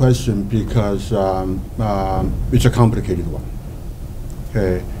fascinating question because it's a complicated one.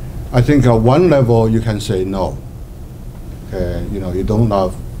 Okay, I think at one level you can say no. Okay, you don't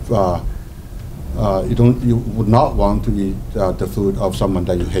love, you would not want to eat the food of someone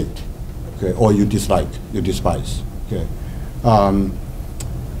that you hate, okay, or you dislike, you despise. Okay.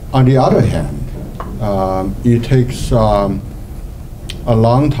 On the other hand, it takes a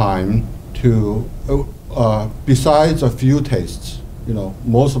long time to, besides a few tastes,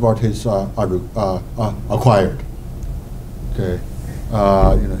 most of our tastes are acquired. Okay.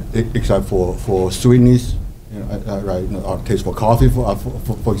 Except for sweetness, right? Our taste for coffee,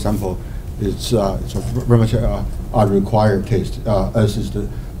 for example, it's very much a required taste, as is the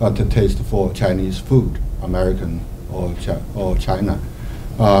taste for Chinese food, American or China.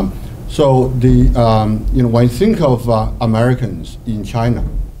 So when you think of Americans in China,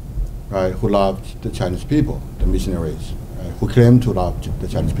 right, who loved the Chinese people, the missionaries, right, who claimed to love the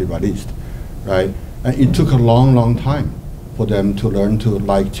Chinese people at least, right, and it took a long, long time for them to learn to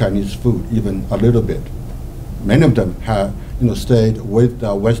like Chinese food even a little bit. Many of them have stayed with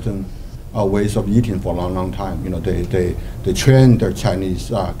Western ways of eating for a long, long time. They trained their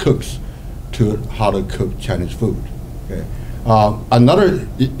Chinese cooks to how to cook Chinese food. Okay. Another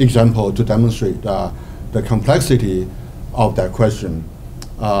example to demonstrate the complexity of that question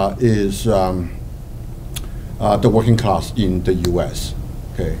is the working class in the U.S.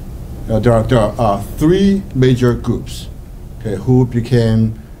 Okay. There are three major groups, okay, who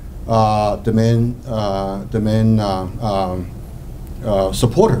became the main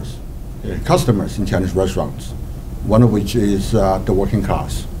supporters, customers in Chinese restaurants, one of which is the working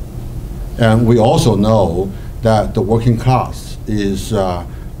class. And we also know that the working class is the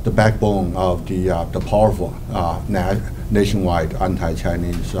backbone of the powerful nationwide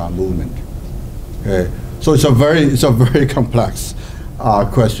anti-Chinese movement. Okay. So it's a very complex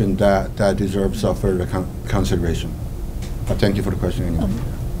question that deserves further consideration. But thank you for the question anyway.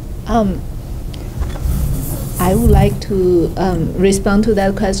 I would like to respond to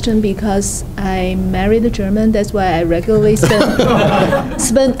that question because I married a German. That's why I regularly spend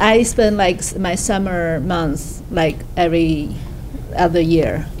like my summer months like every other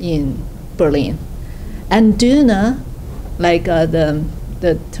year in Berlin. And Döner, like the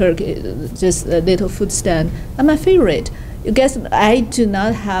Turkey, just a little food stand, are my favorite. You guess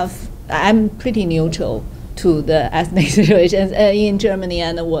I'm pretty neutral to the ethnic situations in Germany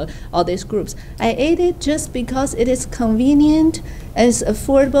and all these groups. I ate it just because it is convenient, it's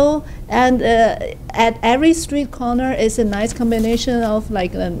affordable, and at every street corner is a nice combination of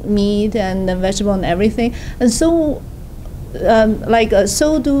like meat and vegetable and everything. And so,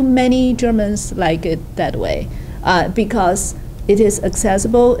 so do many Germans like it that way, because it is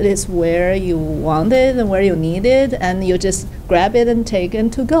accessible, it is where you want it and where you need it, and you just grab it and take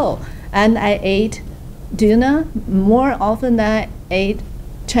it to go. And I ate Döner more often than I ate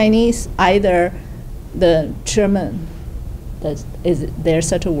Chinese, either the German, is there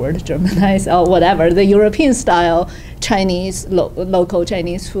such a word, Germanized, or whatever, the European style Chinese, local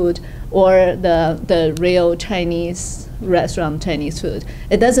Chinese food, or the real Chinese restaurant Chinese food.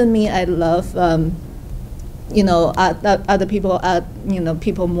 It doesn't mean I love other people,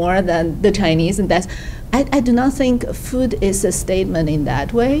 people more than the Chinese, and I do not think food is a statement in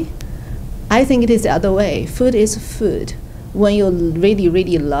that way. I think it is the other way. Food is food. When you really,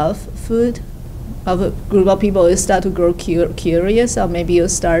 really love food, of a group of people, you start to grow curious, or maybe you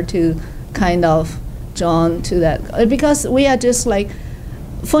start to kind of drawn to that. Because we are just like,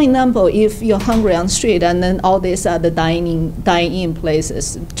 for example, if you're hungry on the street, and then all these are the dine-in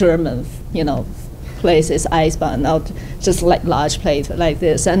places, German, places, Eisbahn, out just like large plate like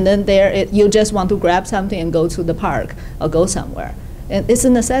this, and then you just want to grab something and go to the park or go somewhere. And it's a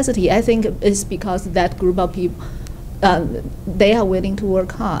necessity. I think it's because that group of people, they are willing to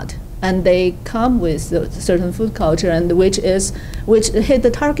work hard, and they come with a certain food culture, and which hit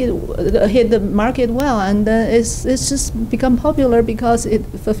the market well, and it's just become popular because it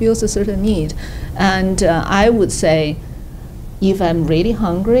fulfills a certain need. And I would say, if I'm really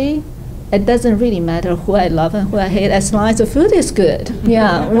hungry, it doesn't really matter who I love and who I hate, as long as the food is good.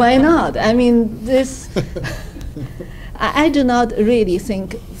 Yeah, why not? I mean, I do not really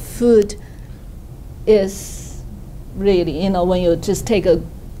think food is really, when you just take a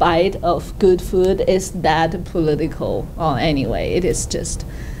bite of good food, is that political or anyway. It is just,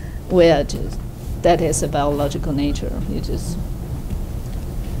 that is a biological nature. You just. I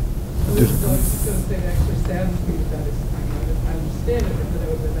was going to say, it actually saddens me that it's, I understand it, but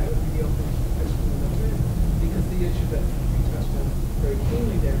that would be the open question in the trend, because the issue that we touched on very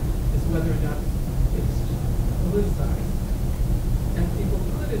keenly there is whether or not it's politicized. And people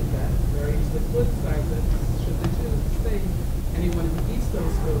could, in fact, very easily politicize it, should they choose to say anyone who eats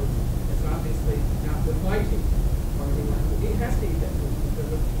those foods is obviously not with liking, or anyone who has to eat that food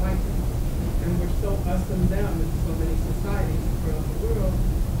because of liking. And we're so us and them in so many societies around the world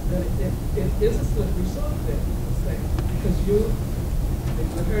that it is a slippery slope there, to say. Because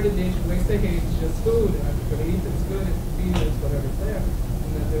it's a heritage, we say, hey, it's just food, and I'm going to eat it's good, it's convenient, it's whatever's there. And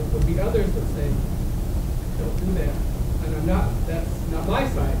then there will be others that say, don't do that. And that's not my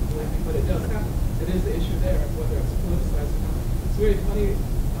side, but it does happen. It is the issue there, whether it's politicized or not. It's very funny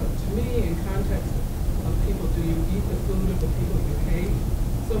to me in context of people, do you eat the food of the people you hate?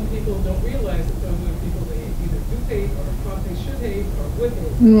 Some people don't realize that those are the people they either do hate or thought they should hate or would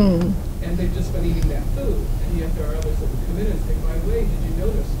hate. And they've just been eating that food. And yet there are others that would come in and say, by the way, did you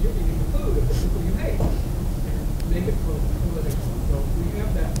notice you're eating the food of the people you hate? And make it political. So we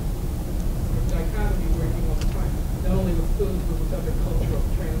have that sort of dichotomy working all the time, not only with food, but with other cultural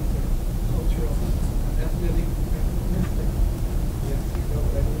trends or cultural ethnic, yes,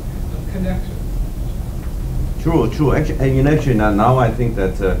 connections. True. Actually, now I think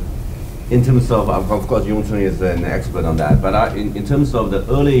that in terms of course, Yongchun is an expert on that, but in terms of the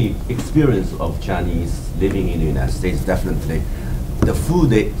early experience of Chinese living in the United States, definitely the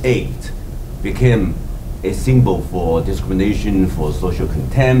food they ate became a symbol for discrimination, for social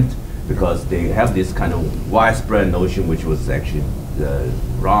contempt, because they have this kind of widespread notion, which was actually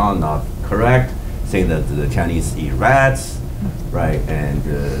wrong, not correct, saying that the Chinese eat rats, right, and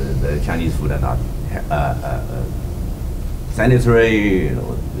the Chinese food are not sanitary,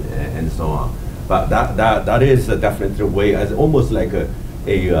 and so on. But that is definitely a way, as almost like a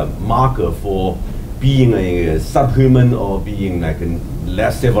marker for being a subhuman or being like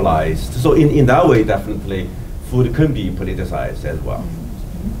less civilized. So in that way, definitely, food can be politicized as well.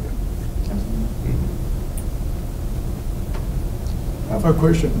 I have a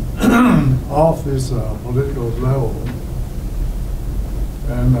question off this political level,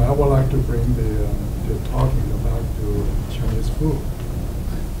 and I would like to bring the talking about to Chinese food.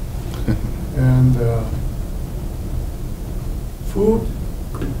 And food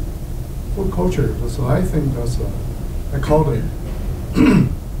culture, so I think that's I call it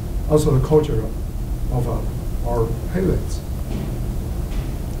also the culture of our palates.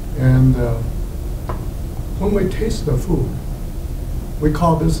 And when we taste the food, we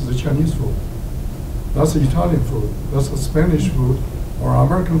call this the Chinese food. That's the Italian food. That's the Spanish food, or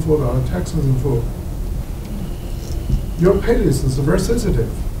American food, or Texan food. Your palate is very sensitive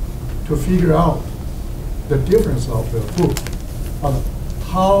to figure out the difference of the food. But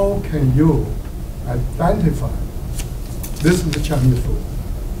how can you identify this is the Chinese food?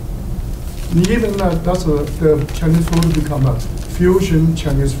 Even that's the Chinese food become a fusion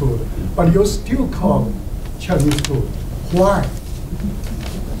Chinese food, but you still call it Chinese food. Why?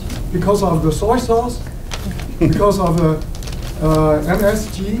 Because of the soy sauce? Because of the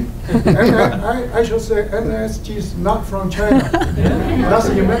MSG? I should say MSG is not from China. That's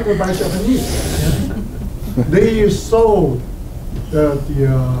invented by Japanese. they sold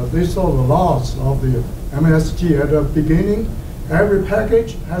they sold the lots of the MSG at the beginning. Every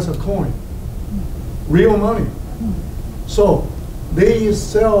package has a coin, real money. So they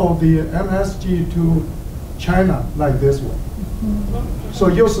sell the MSG to China like this way. So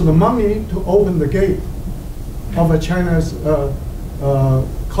use the money to open the gate of a China's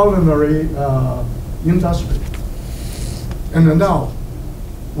culinary industry. And now,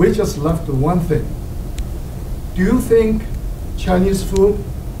 we just left one thing. Do you think Chinese food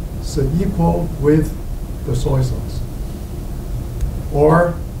is equal with the soy sauce?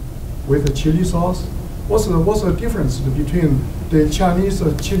 Or with the chili sauce? What's the difference between the Chinese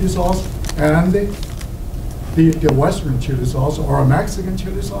chili sauce and the Western chili sauce or a Mexican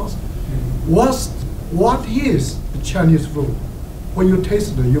chili sauce? What is Chinese food? When you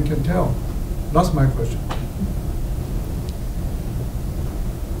taste it, you can tell. That's my question.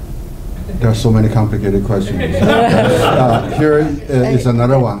 There are so many complicated questions. Here is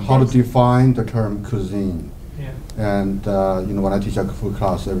another one: how to define the term cuisine. Yeah. And when I teach a food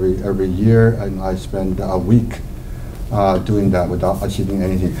class every year, and I spend a week doing that without achieving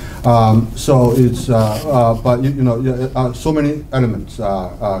anything. So it's but so many elements: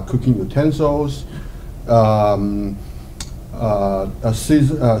 cooking utensils,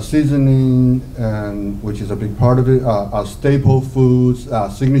 seasoning, and which is a big part of it, staple foods,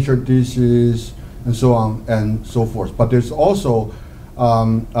 signature dishes, and so on and so forth. But there's also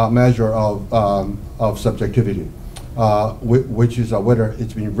a measure of subjectivity, which is whether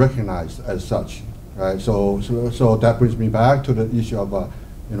it's being recognized as such, right? So that brings me back to the issue of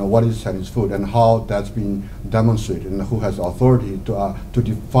what is Chinese food and how that's being demonstrated and who has authority to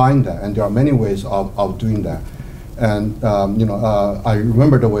define that. And there are many ways of doing that. And I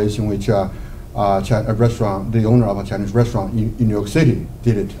remember the ways in which a restaurant, the owner of a Chinese restaurant in New York City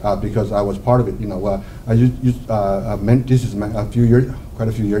did it, because I was part of it. This is quite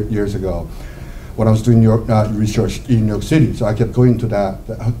a few years ago, when I was doing research in New York City. So I kept going to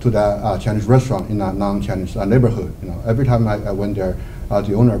that Chinese restaurant in a non-Chinese neighborhood. Every time I went there,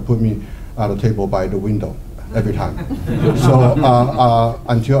 the owner put me at a table by the window. Every time. So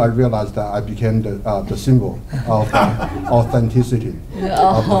until I realized that I became the symbol of authenticity.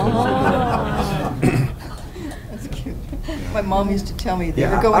 That's cute. My mom used to tell me they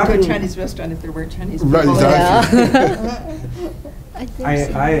would go into a Chinese restaurant if there weren't Chinese people. Right,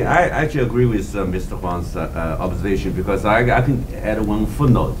 exactly. I actually agree with Mr. Huang's observation, because I can add one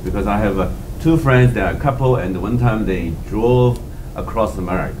footnote, because I have two friends that are a couple, and one time they drove across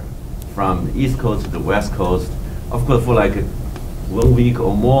America from the East Coast to the West Coast, of course, for like 1 week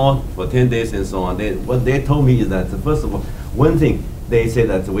or more, for 10 days and so on. What they told me is that, first of all, one thing, they say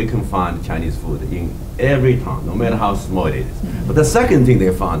that we can find Chinese food in every town, no matter how small it is. But the second thing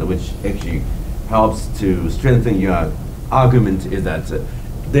they found, which actually helps to strengthen your argument, is that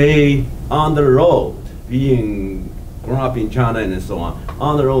they, on the road, being grown up in China and so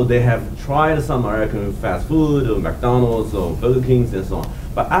on the road, they have tried some American fast food, or McDonald's, or Burger Kings, and so on.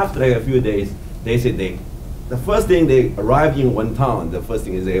 But after like a few days, they said the first thing they arrived in one town, the first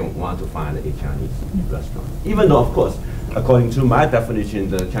thing is they want to find a Chinese restaurant. Even though, of course, according to my definition,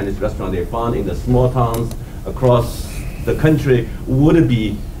 the Chinese restaurant they found in the small towns across the country would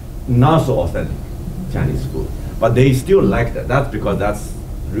be not so authentic Chinese food. But they still like that. That's because that's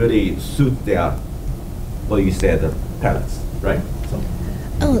really suit their, what you said, palates, right? So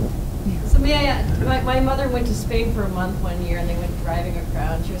my mother went to Spain for a month one year, and they went driving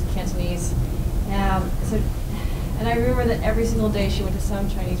around. She was Cantonese. And I remember that every single day she went to some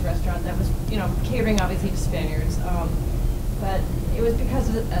Chinese restaurant that was, catering obviously to Spaniards. But it was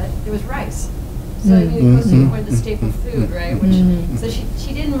because there was rice. So you go to one of the staple food, right? Which so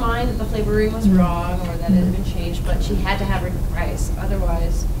she didn't mind that the flavoring was wrong or that it had been changed, but she had to have her rice,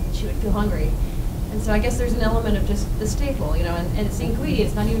 otherwise she would feel hungry. And so I guess there's an element of just the staple, and it's the ingredient.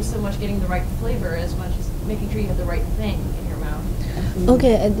 It's not even so much getting the right flavor as much as making sure you have the right thing in your mouth.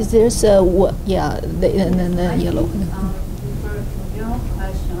 Okay, there's the yellow. Refer to your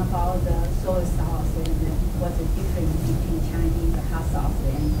question about the soy sauce and what's the difference between Chinese hot sauce,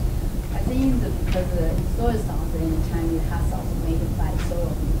 and I think because the soy sauce and Chinese hot sauce made by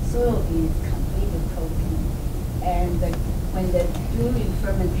soybean. Soybean is completely protein, and when they do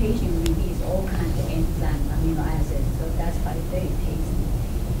fermentation, release all kinds of enzymes, amino acids. So that's why it's very tasty.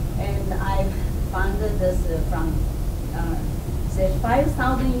 And I found this from. Say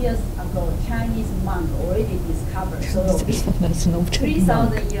 5,000 years ago, Chinese monks already discovered soybean.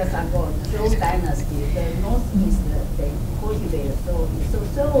 3,000 years ago, Zhou dynasty, the northeast, they cultivated soybean. So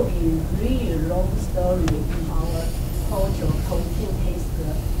soybean is really long story in our culture, taste.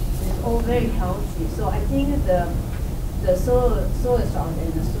 It's all very healthy. So I think the soy sauce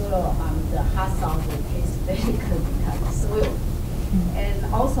and the hot sauce taste very good because of soy. And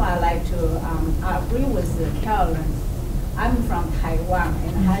also I like to I agree with Carolyn. I'm from Taiwan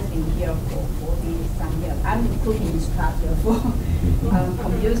and have been here for 40-some years. I'm the cooking instructor for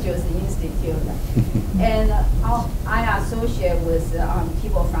Confucius Institute. And I associate with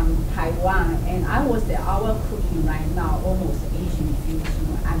people from Taiwan, and I would say our cooking right now almost Asian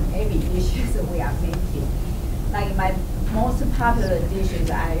fusion, and every dishes we are making. Like my most popular dishes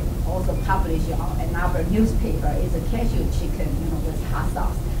I also publish on another newspaper is a cashew chicken, with hot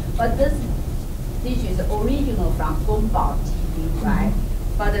sauce. But this dish is original from Gumbao TV, right?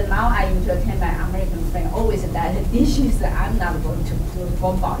 But now I entertain my American friend always that dishes I'm not going to do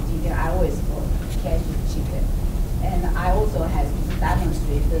Gumbao TV. I always go cashew chicken. And I also have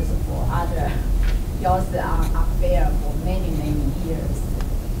demonstrated this for other girls that are there for many, many years.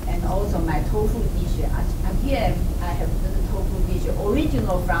 And also my tofu dish, again, I have this tofu dish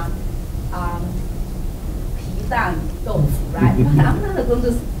original from P.R.C. tofu, right? But I'm not going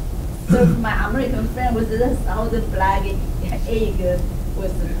to serve my American friend with this southern black egg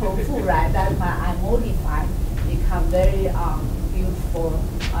with the tofu, right? That's why I modify, become very beautiful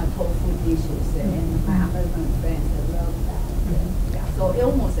tofu dishes, and my American friends love that. Yeah, so it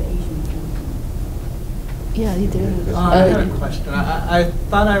almost Asian food. Yeah, you do. I have a question. I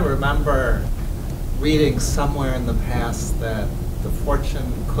thought I remember reading somewhere in the past that the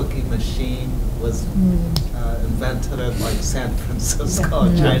fortune cookie machine was invented at like San Francisco,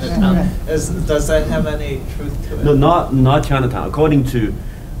 Chinatown. Does that have any truth to it? No, not Chinatown. According to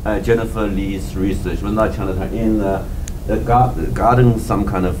Jennifer Lee's research, it was not Chinatown. In the garden, some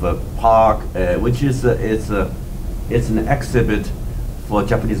kind of a park, which is it's an exhibit for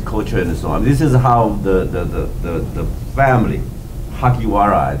Japanese culture and so on. This is how the family,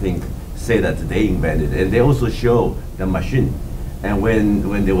 Hakiwara, I think, say that they invented it. And they also show the machine. And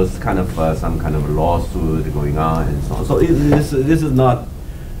when there was kind of some kind of lawsuit going on and so on. So this is not,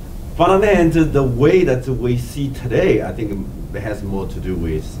 but on the end, the way that we see today, I think it has more to do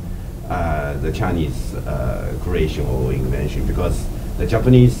with the Chinese creation or invention, because the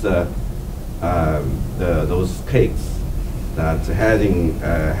Japanese, those cakes that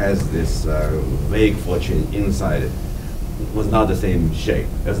has this vague fortune inside it was not the same shape.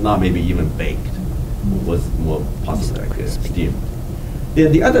 It's not maybe even baked. It was more possibly like steamed.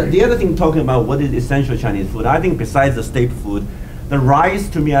 The other thing, talking about what is essential Chinese food, I think besides the staple food, the rice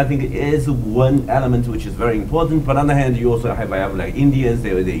to me I think is one element which is very important. But on the other hand, you also have like Indians,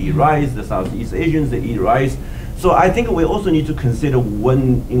 they eat rice. The Southeast Asians, they eat rice. So I think we also need to consider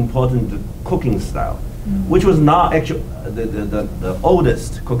one important cooking style, which was not actually the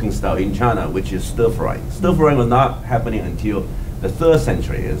oldest cooking style in China, which is stir frying. Stir frying was not happening until the 3rd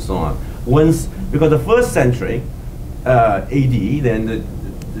century and so on. Because the 1st century AD, then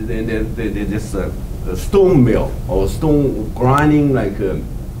this stone mill or stone grinding like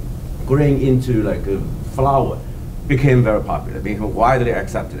grain into like flour became very popular, became widely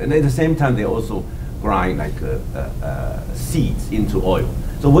accepted. And at the same time, they also grind like seeds into oil.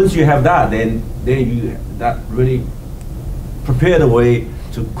 So once you have that, then that really prepare the way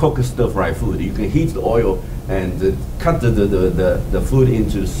to cook stir-fry food. You can heat the oil and cut the food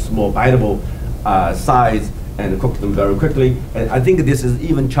into small biteable size and cook them very quickly. And I think this is,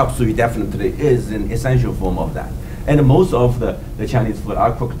 even chop suey definitely is an essential form of that. And most of the Chinese food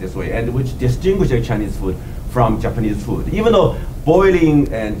are cooked this way, and which distinguishes Chinese food from Japanese food. Even though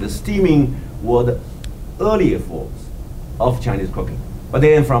boiling and steaming were the earlier forms of Chinese cooking. But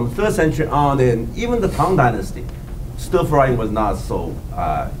then from 3rd century on, then even the Tang Dynasty, stir frying was not so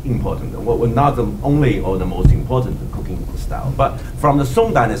important. Was not the only or the most important cooking style. But from the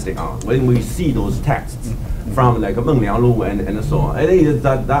Song Dynasty on, when we see those texts from like Meng Liang and so on, and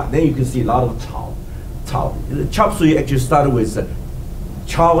then you can see a lot of chop suey actually started with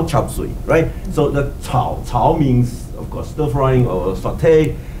chop suey, right? So the chao means, of course, stir frying or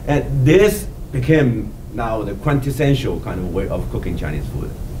saute, and this became now the quintessential kind of way of cooking Chinese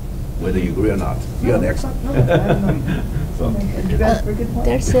food, whether you agree or not. You're the expert. There's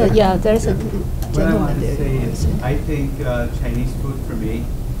a What I want to say is, gentleman. I think Chinese food for me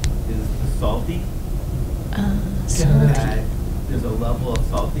is salty. That there's a level of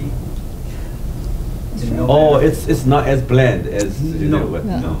salty. Oh, it's not as bland as No,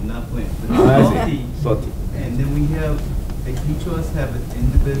 not bland. But I salty. see. And then we have, like each of us have an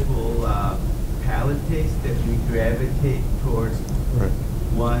individual palate taste that we gravitate towards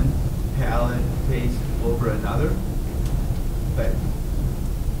one palate taste over another. But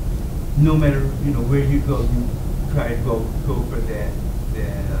no matter where you go, you try to go for that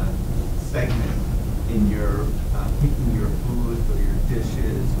segment in your picking your foods or your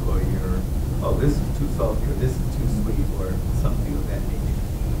dishes or your, oh, this is too salty or this is too sweet or something of that nature?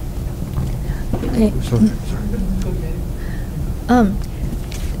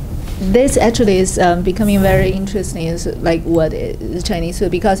 This actually is becoming very interesting. Is like what is Chinese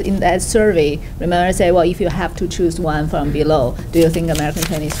food, because in that survey, remember I said, well, if you have to choose one from below, do you think American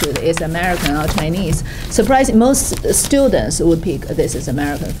Chinese food is American or Chinese? Surprising, most students would pick this is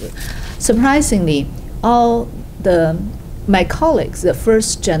American food. Surprisingly, my colleagues, the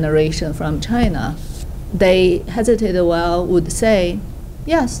first generation from China, they hesitated well, would say,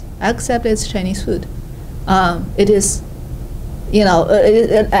 yes, I accept it's Chinese food. It is,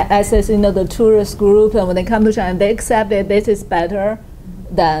 as the tourist group, and when they come to China, they accept it, this is better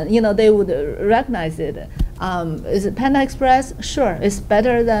than, they would recognize it. Is it Panda Express? Sure, it's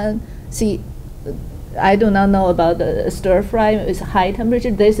better than, I do not know about the stir fry. It's high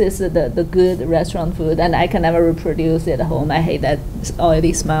temperature. This is the good restaurant food, and I can never reproduce it at home. I hate that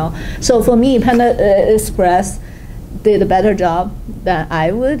oily smell. So for me, Panda Express did a better job than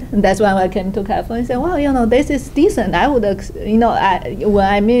I would. And that's why I came to California and said, well, this is decent. I would, when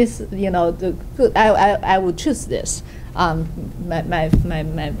I miss, the food, I would choose this.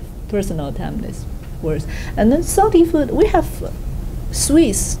 My personal attempt is worse. And then salty food, we have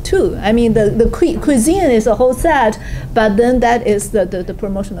Swiss too. I mean, the cuisine is a whole set, but then that is the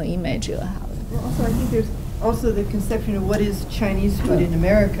promotional image you have. Well, also, I think there's also the conception of what is Chinese food in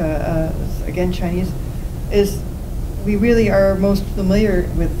America. Again, Chinese is, we really are most familiar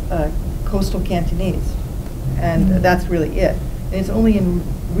with coastal Cantonese, and that's really it. And it's only in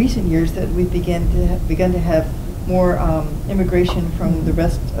recent years that we've begun to have more immigration from the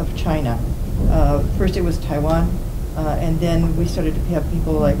rest of China. First it was Taiwan, and then we started to have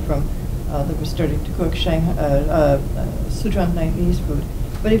people like from that were starting to cook Sichuan Chinese food.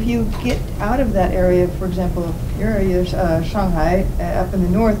 But if you get out of that area, for example, your area, Shanghai, up in the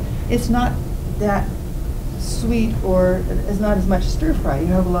north, it's not that sweet, or it's not as much stir fry. You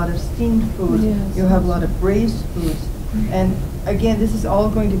have a lot of steamed foods. Yes. You have a lot of braised foods. And again, this is all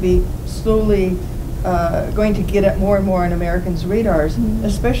going to be slowly going to get up more and more on Americans' radars,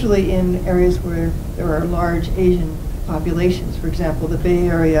 especially in areas where there are large Asian populations. For example, the Bay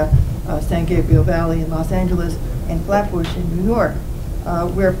Area, San Gabriel Valley in Los Angeles, and Flatbush in New York,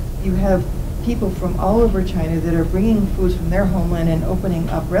 where you have people from all over China that are bringing foods from their homeland and opening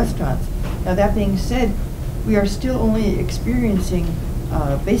up restaurants. Now, that being said, we are still only experiencing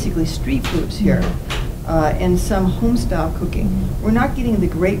basically street foods here and some home-style cooking. We're not getting the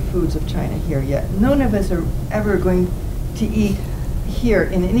great foods of China here yet. None of us are ever going to eat here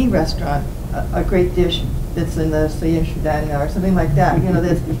in any restaurant a great dish that's in the Shudan or something like that.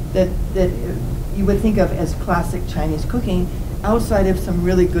 That you would think of as classic Chinese cooking, outside of some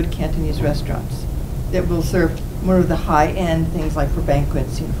really good Cantonese restaurants that will serve more of the high-end things like for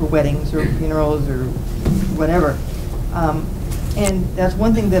banquets, for weddings or funerals or whatever. And that's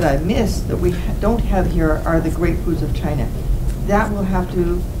one thing that I miss that we don't have here are the great foods of China. That will have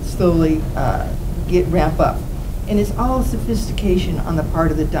to slowly ramp up. And it's all sophistication on the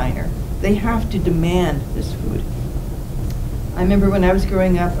part of the diner. They have to demand this food. I remember when I was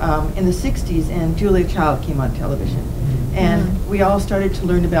growing up in the 60s and Julia Child came on television. And we all started to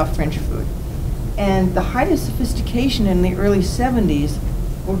learn about French food. And the height of sophistication in the early 70s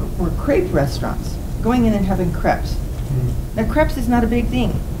were crepe restaurants, going in and having crepes. Now, crepes is not a big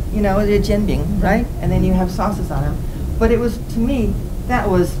thing, they're jianbing, right? And then you have sauces on them. But it was, to me, that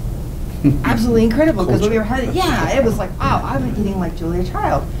was absolutely incredible, because we were having, it was like, wow, I'm eating like Julia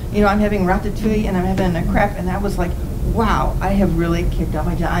Child. I'm having ratatouille and I'm having a crepe, and that was like, wow, I have really kicked off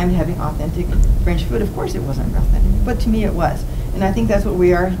my job. I'm having authentic French food. Of course it wasn't authentic, but to me it was. And I think that's what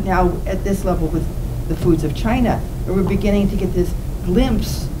we are now at this level with the foods of China, where we're beginning to get this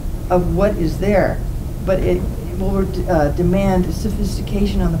glimpse of what is there. But it will demand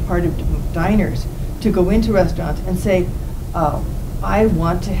sophistication on the part of diners to go into restaurants and say, I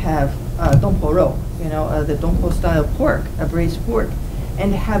want to have dongpo ro, the dongpo style pork, a braised pork,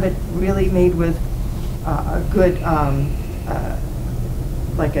 and have it really made with a good,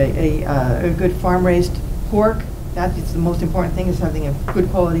 like a good farm-raised pork. That's the most important thing, is having a good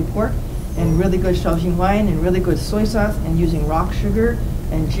quality pork, and really good Shaoxing wine, and really good soy sauce, and using rock sugar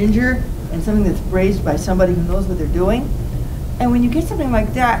and ginger, and something that's braised by somebody who knows what they're doing. And when you get something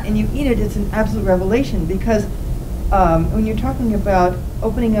like that and you eat it, it's an absolute revelation, because when you're talking about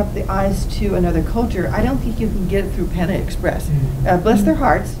opening up the eyes to another culture, I don't think you can get it through Panda Express. Bless their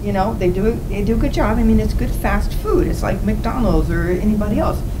hearts, they do a good job. I mean, it's good fast food. It's like McDonald's or anybody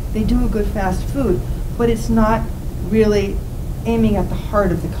else. They do a good fast food, but it's not really aiming at the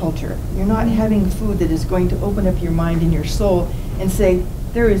heart of the culture. You're not having food that is going to open up your mind and your soul and say,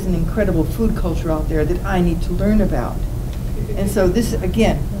 there is an incredible food culture out there that I need to learn about. And so this,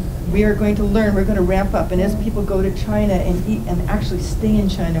 again, we are going to learn, we're going to ramp up. And as people go to China and eat and actually stay in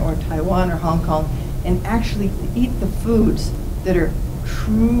China or Taiwan or Hong Kong and actually eat the foods that are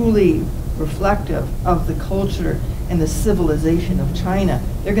truly reflective of the culture and the civilization of China,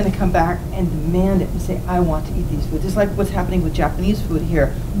 they're going to come back and demand it and say, I want to eat these foods. It's like what's happening with Japanese food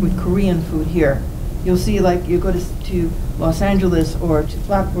here, with Korean food here. You'll see, like, you go to Los Angeles or to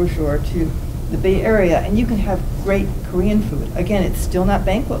Flatbush or to the Bay Area, and you can have great Korean food. Again, it's still not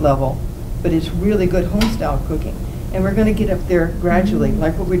banquet level, but it's really good home-style cooking. And we're going to get up there gradually,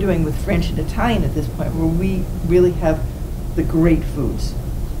 like what we're doing with French and Italian at this point, where we really have the great foods.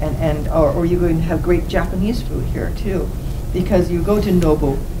 Or you're going to have great Japanese food here too, because you go to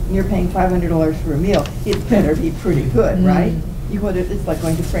Nobu and you're paying $500 for a meal. It better be pretty good, right? You go to, it's like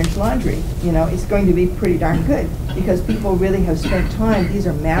going to French Laundry. You know, it's going to be pretty darn good because people really have spent time. These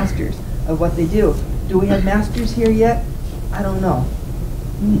are masters of what they do. Do we have masters here yet? I don't know.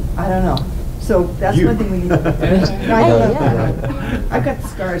 I don't know. So that's one thing we need to look at. No, I don't have that. I've got the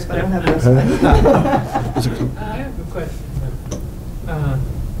scars, but I don't have the rest of it. I have a question.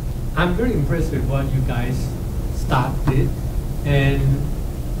 I'm very impressed with what you guys started, and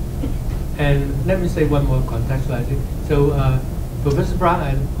let me say one more contextualizing. So Professor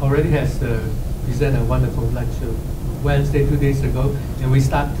Brown already has presented a wonderful lecture Wednesday 2 days ago, and we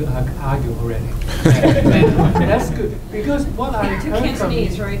start to argue already. and that's good because what I heard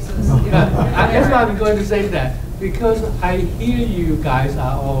Cantonese, right? So that's why I'm going to say that, because I hear you guys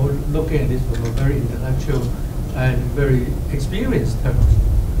are all looking at this from a very intellectual and very experienced terms.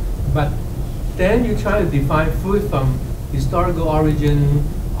 But then you try to define food from historical origin,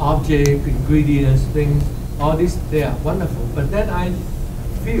 object, ingredients, things, all this, they are wonderful. But then I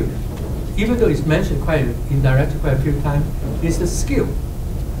feel, even though it's mentioned quite indirectly quite a few times, it's the skill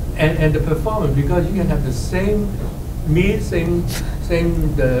and the performance, because you can have the same meat, same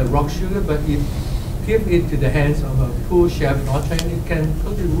the rock sugar, but if give it to the hands of a poor chef not trained, it can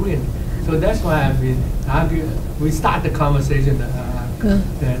totally ruin. So that's why I've been arguing. We start the conversation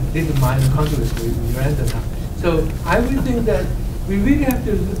that didn't mind the controversy with Miranda now. So I would think that we really have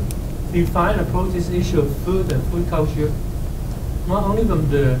to define, approach this issue of food and food culture, not only from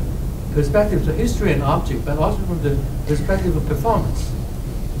the perspective of history and object, but also from the perspective of performance.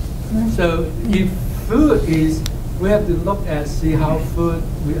 So if food is, we have to look at, see how food,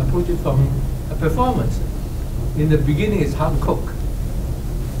 we approach it from a performance. In the beginning, it's how to cook.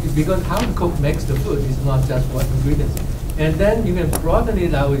 Because how to cook makes the food, it's not just what ingredients. And then you can broaden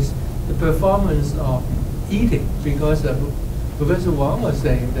it out with the performance of eating, because Professor Wang was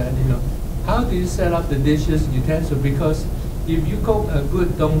saying that, you know, how do you set up the dishes, utensils? Because if you cook a good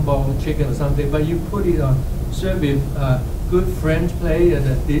dongbao chicken or something, but you put it on, serve with good French plate and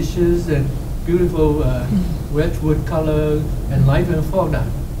the dishes and beautiful wedgwood color and knife and fork now,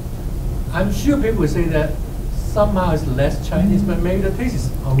 I'm sure people would say that somehow it's less Chinese, but maybe the taste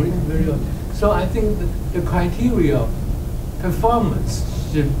is already very good. So I think the criteria of performance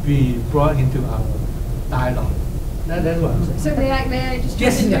should be brought into our dialogue. That's what I'm saying. So may I just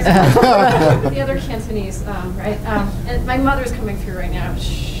yes, jump in yes. here? The other Cantonese, right? And my mother's coming through right now.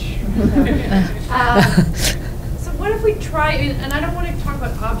 So what if we try, and I don't want to talk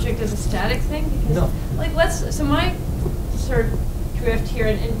about object as a static thing, because like so my sort of drift here,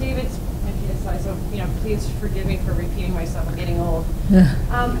 and David's so, you know, please forgive me for repeating myself. I'm getting old.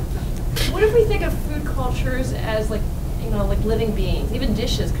 What if we think of food cultures as like, you know, like living beings? Even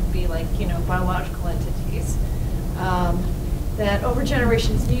dishes could be like, you know, biological entities that over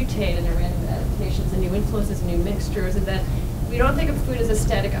generations mutate, and there are random adaptations and new influences and new mixtures, and that we don't think of food as a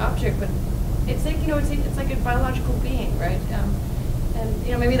static object, but it's like, you know, it's like a biological being, right? And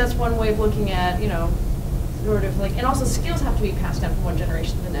you know, maybe that's one way of looking at, you know, sort of like, and also skills have to be passed down from one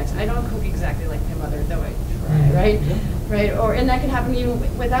generation to the next. I don't cook exactly like my mother, though I try, right? Right, or, and that can happen even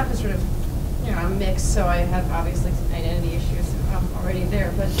without the sort of, you know, I'm mixed, so I have obviously some identity issues already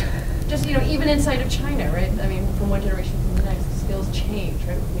there, but just, you know, even inside of China, right? I mean, from one generation to the next, the skills change,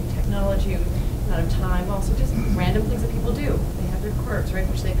 right? With new technology, amount of time, also just random things that people do. They have their quirks, right,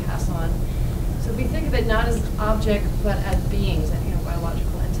 which they pass on. So we think of it not as object, but as beings, you know,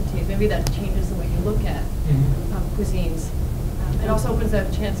 biological entities. Maybe that changes the way you look at cuisines. It also opens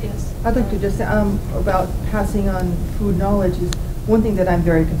up chance, yes. I'd like to just say about passing on food knowledge is one thing that I'm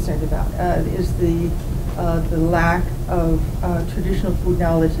very concerned about is the lack of traditional food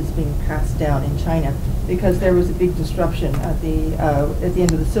knowledge that's being passed down in China, because there was a big disruption at the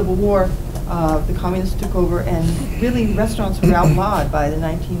end of the Civil War. The communists took over, and really restaurants were outlawed by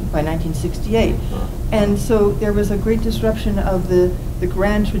 1968. And so there was a great disruption of the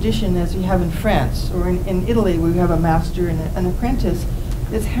grand tradition as we have in France, or in Italy, where we have a master and an apprentice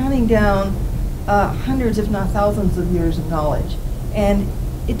that's handing down hundreds, if not thousands of years of knowledge. And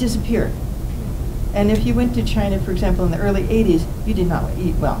it disappeared. And if you went to China, for example, in the early 80s, you did not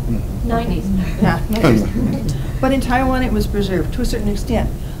eat well. 90s. Yeah, 90s. But in Taiwan, it was preserved to a certain extent.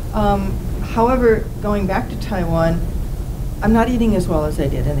 However, going back to Taiwan, I'm not eating as well as I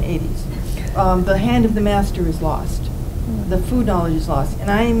did in the 80s. The hand of the master is lost. The food knowledge is lost. And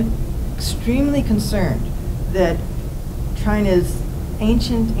I'm extremely concerned that China's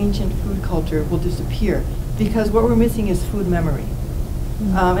ancient food culture will disappear, because what we're missing is food memory.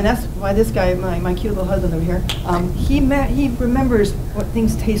 And that's why this guy, my cute little husband over here, he remembers what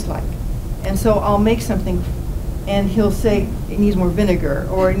things taste like. And so I'll make something, and he'll say it needs more vinegar,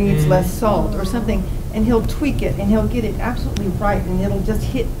 or it needs less salt, or something, and he'll tweak it, and he'll get it absolutely right, and it'll just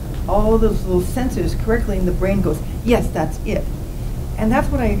hit all those little sensors correctly, and the brain goes, yes, that's it. And that's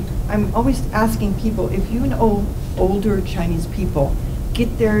what I'm always asking people, if you know older Chinese people,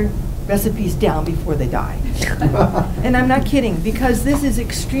 get their recipes down before they die. And I'm not kidding, because this is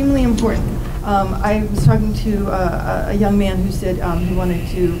extremely important. I was talking to a young man who said he wanted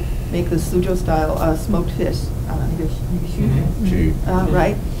to make the Suzhou style smoked fish.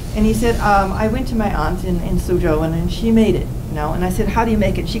 Right? And he said, I went to my aunt in Suzhou, and she made it, you know. And I said, how do you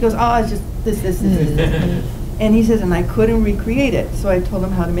make it? She goes, oh, it's just this. And he says, and I couldn't recreate it. So I told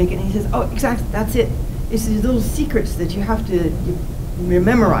him how to make it, and he says, oh, exactly, that's it. It's these little secrets that you have to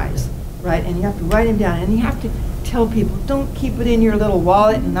memorize, right? And you have to write them down, and you have to tell people, don't keep it in your little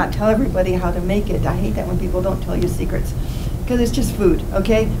wallet and not tell everybody how to make it. I hate that when people don't tell you secrets, because it's just food,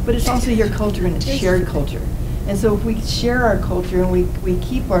 okay? But it's also your culture, and it's shared culture. And so if we share our culture, and we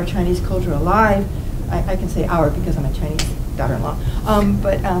keep our Chinese culture alive, I can say our because I'm a Chinese daughter-in-law,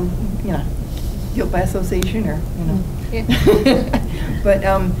 but you know, guilt by association, or you know. Yeah. But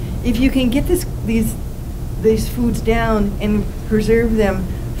if you can get these foods down and preserve them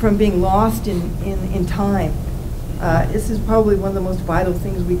from being lost in time, this is probably one of the most vital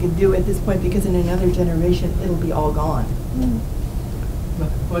things we can do at this point, because in another generation it'll be all gone.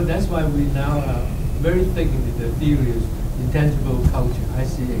 Well, that's why we now are very thick into the theory of intangible culture,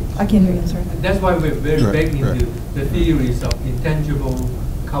 ICH. I can't hear you, I'm sorry. That's why we're very big into the theories of intangible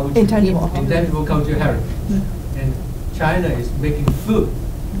culture. Intangible culture heritage. And China is making food,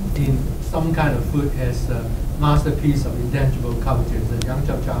 in some kind of food, as a masterpiece of intangible culture. The Yang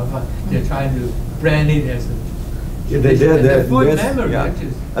Chao Chao, they're trying to brand it as a food memory,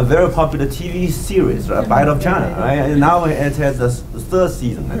 actually. A very popular TV series, right? Bite of China, right? And now it has the third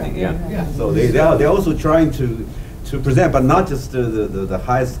season, I think. Yeah. So they're also trying to present, but not just the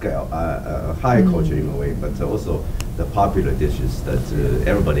high scale, high culture in a way, but also the popular dishes that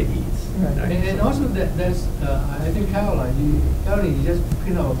everybody eats. Right? And also that's I think Caroline, you just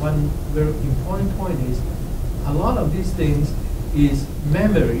picked up one very important point, is a lot of these things is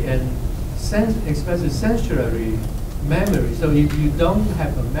memory, and especially sensory memory. So if you don't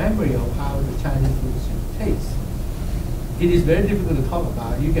have a memory of how the Chinese food should taste, it is very difficult to talk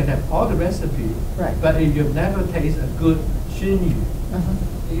about. You can have all the recipe, right, but if you've never tasted a good xunyu,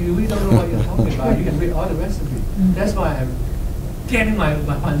 you really don't know what you're talking about. You can read all the recipe. That's why I'm getting my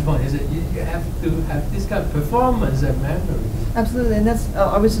punch point, is that you have to have this kind of performance and memory. Absolutely, and that's,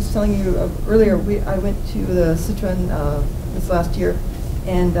 I was just telling you earlier, I went to the Sichuan this last year,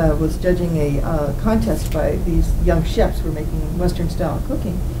 and was judging a contest by these young chefs who were making Western style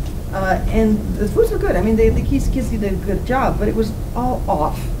cooking. And the foods were good. I mean, the kids did a good job, but it was all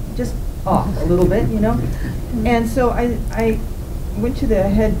off, just off a little bit, you know? And so I went to the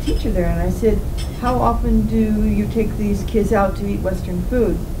head teacher there, and I said, how often do you take these kids out to eat Western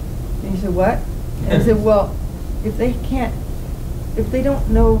food? And he said, what? And I said, well, if they don't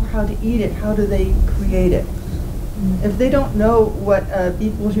know how to eat it, how do they create it? If they don't know what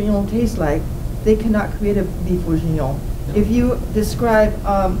beef bourguignon tastes like, they cannot create a beef bourguignon. If you describe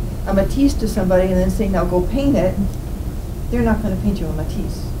a Matisse to somebody and then say, now go paint it, they're not going to paint you a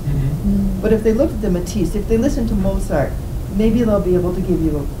Matisse. But if they look at the Matisse, if they listen to Mozart, maybe they'll be able to give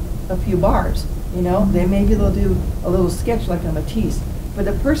you a few bars, you know? Maybe they'll do a little sketch like a Matisse. But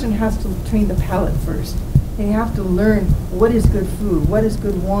the person has to train the palate first. They have to learn what is good food, what is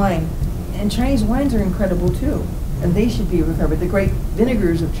good wine. And Chinese wines are incredible too, and they should be recovered. The great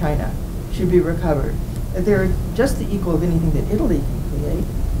vinegars of China should be recovered. They're just the equal of anything that Italy can create.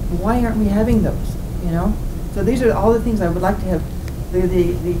 Why aren't we having those, you know? So these are all the things I would like to have,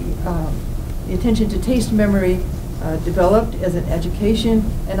 the attention to taste, memory, developed as an education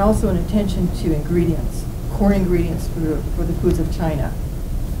and also an attention to ingredients, core ingredients for the foods of China.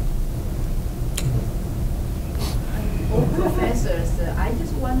 For professors, I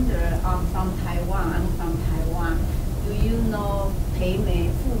just wonder, from Taiwan, I'm from Taiwan, do you know Pei Mei,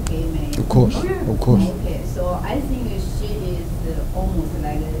 Fu Pei Mei? Of course, of course. Okay, so I think she is almost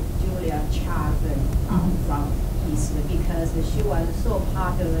like Julia Child from East, because she was so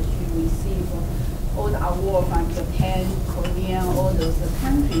popular. She received all the awards from Japan, Korea, all those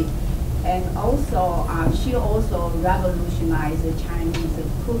countries. And also, she also revolutionized Chinese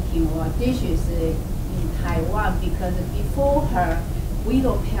cooking or dishes in Taiwan, because before her, we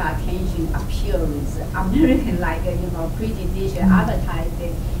don't pay attention appearance. American like pretty dish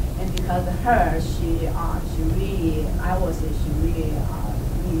advertising, and because of her, she really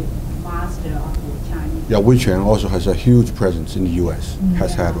master of Chinese. Yeah, Wei Quan also has a huge presence in the U.S.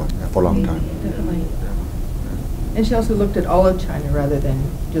 Has had one for a long time. Definitely. And she also looked at all of China rather than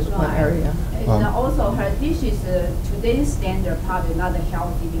just one area. And also her dishes, today's standard probably not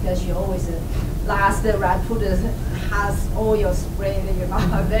healthy, because she always put has oil sprayed,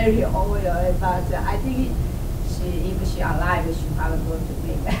 very oil. But I think if she alive, she probably going to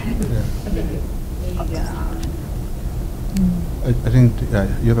make I think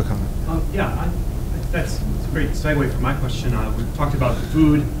you have a comment. Yeah, that's a great segue for my question. We've talked about the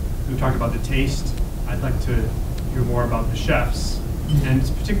food, we've talked about the taste. I'd like to hear more about the chefs. And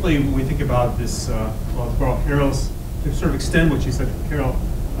particularly when we think about this, Carol's, to sort of extend what you said, Carol,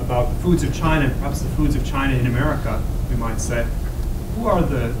 about the foods of China, perhaps the foods of China in America, we might say. What are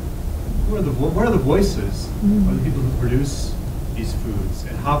the voices of the people who produce these foods,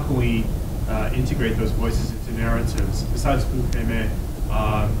 and how can we integrate those voices into narratives? Besides Fu Pei,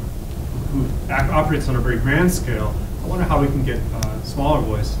 who operates on a very grand scale, I wonder how we can get smaller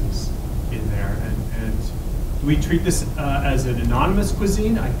voices in there. And do we treat this as an anonymous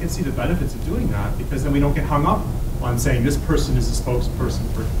cuisine? I can see the benefits of doing that, because then we don't get hung up on saying this person is a spokesperson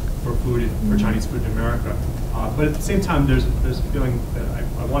for food, for Chinese food in America. But at the same time, there's a feeling that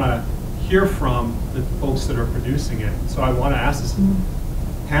I want to hear from the folks that are producing it. So I want to ask this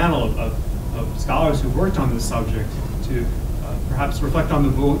panel of scholars who've worked on this subject to perhaps reflect on the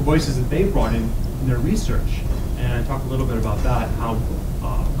voices that they've brought in their research, and talk a little bit about that, how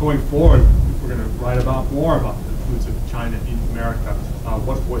going forward, if we're going to write about more about the foods of China in America,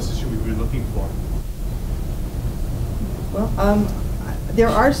 what voices should we be looking for? Well, there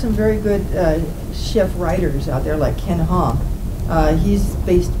are some very good chef writers out there, like Ken Hong. He's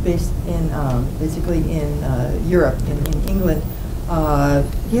based in basically in Europe, in England.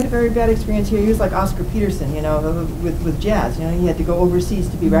 He had a very bad experience here. He was like Oscar Peterson, with jazz. He had to go overseas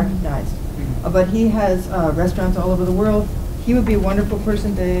to be recognized. But he has restaurants all over the world. He would be a wonderful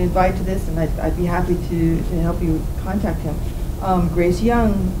person to invite to this, and I'd be happy to help you contact him. Grace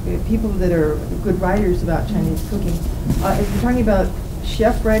Young, people that are good writers about Chinese cooking. If you're talking about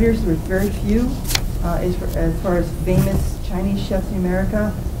chef writers, there's very few. As far as famous Chinese chefs in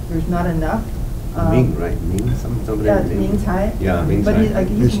America, there's not enough. Ming, right? Ming, somebody. Yeah, Ming Tsai. Yeah, Ming But Tsai.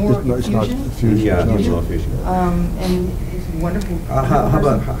 he's more it's not fusion. fusion. Yeah, he's more fusion. And he's wonderful.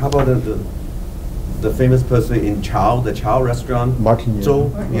 How about the famous person in Chow, the Chow restaurant? Martin.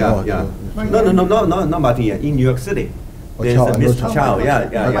 Zhou. Yeah. No, not Martin. Yeah, in New York City. There's a Mr. Chow.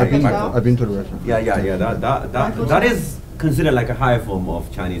 I've been to the restaurant. Yeah. That is considered like a high form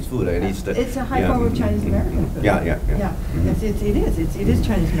of Chinese food, at least. It's a high form of Chinese American food. Yeah. It is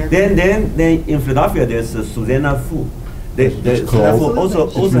Chinese American. Then in Philadelphia there's Susanna Fu. Susanna Fu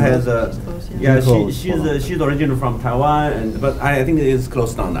also has a she's originally from Taiwan, but I think it is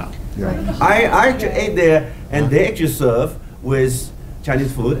closed down now. Yeah. I actually ate there, and they actually serve with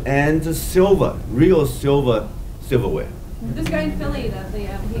Chinese food and real silverware. This guy in Philly,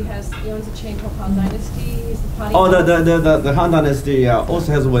 he owns a chain called Han Dynasty. He's the potty. Oh, the Han Dynasty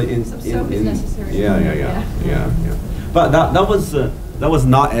also has one in. Some soap is necessary. Yeah. But that was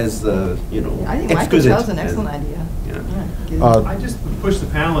not as I think exquisite. Michael Chow's an excellent idea. I just would push the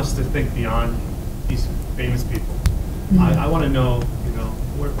panelists to think beyond these famous people. I want to know,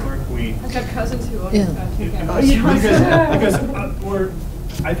 where can we? I've got cousins who own because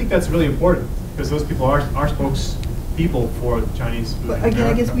I think that's really important, because those people are spokespeople for Chinese food. But again,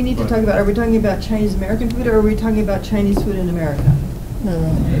 I guess we need to talk about, are we talking about Chinese American food, or are we talking about Chinese food in America?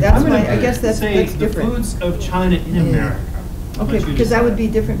 I guess that's different. The foods of China in America. Okay, because that would be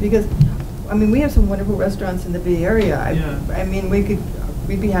different, because, we have some wonderful restaurants in the Bay Area.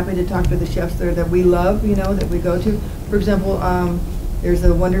 We'd be happy to talk to the chefs there that we love, that we go to. For example, there's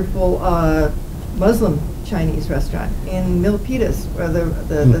a wonderful Muslim Chinese restaurant in Milpitas, where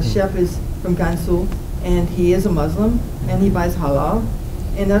the chef is from Gansu, and he is a Muslim, and he buys halal,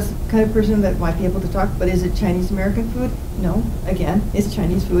 and that's the kind of person that might be able to talk. But is it Chinese American food? No. Again, it's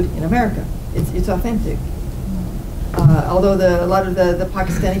Chinese food in America. It's authentic. Although a lot of the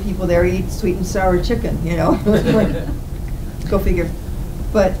Pakistani people there eat sweet and sour chicken, you know. Go figure.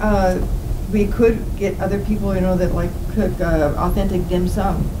 But we could get other people, you know, that like cook authentic dim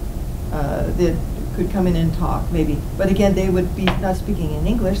sum that could come in and talk, maybe. But again, they would be not speaking in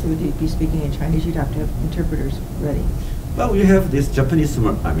English, they would be speaking in Chinese. You'd have to have interpreters ready. Well, you have this Japanese,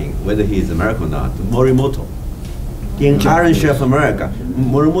 I mean, whether he is American or not, Morimoto. In Iron Chef America,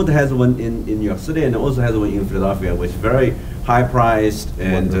 Morimoto has one in New York City and also has one in Philadelphia, which is very high priced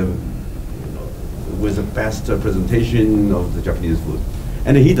and you know, with the best presentation of the Japanese food.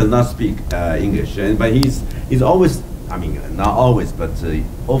 And he does not speak English, but he's always, I mean, not always, but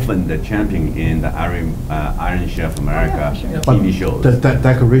often the champion in the Iron Chef America TV shows. The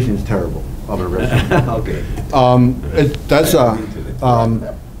decoration is terrible of a restaurant. Okay.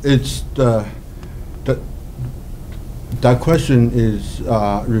 That question is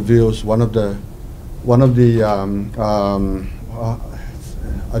reveals one of the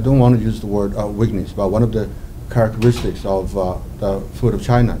I don't want to use the word weakness, but one of the characteristics of the food of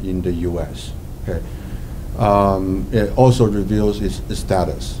China in the U.S. Okay, it also reveals its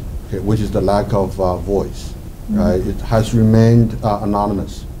status, okay, which is the lack of voice. Right, it has remained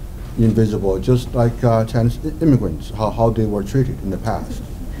anonymous, invisible, just like Chinese immigrants, how they were treated in the past.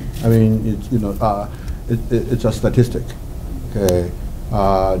 I mean, it's a statistic. Okay,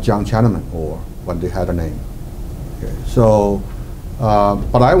 Jiang Chinaman, or when they had a name. Okay, so,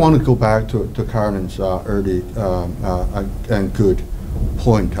 but I want to go back to Carolyn's early and good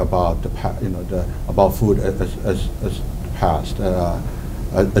point about about food as past,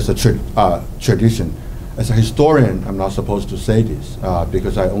 as a tradition. As a historian, I'm not supposed to say this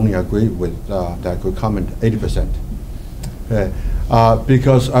because I only agree with that good comment, 80%. Okay.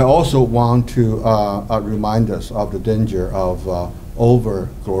 Because I also want to remind us of the danger of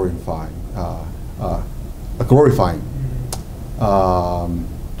over-glorifying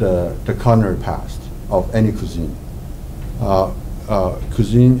the culinary past of any cuisine.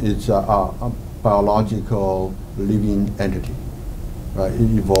 Cuisine is a biological living entity.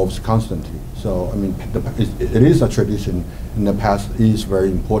 It evolves constantly. So, I mean, it is a tradition in the past is very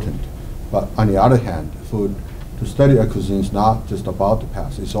important. But on the other hand, to study a cuisine is not just about the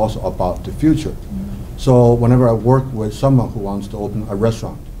past, it's also about the future. So whenever I work with someone who wants to open a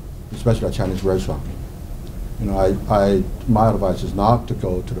restaurant, especially a Chinese restaurant, my advice is not to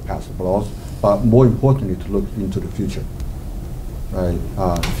go to the past, but more importantly, to look into the future. Right?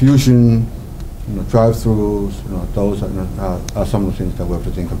 Fusion, drive-throughs, those are some of the things that we have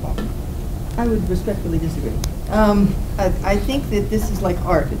to think about. I would respectfully disagree. I think that this is like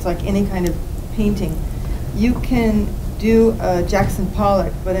art. It's like any kind of painting. You can do Jackson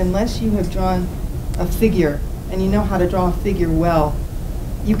Pollock, but unless you have drawn a figure and you know how to draw a figure well,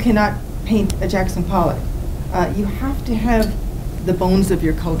 you cannot paint a Jackson Pollock. You have to have the bones of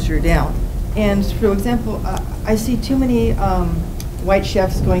your culture down. And for example, I see too many white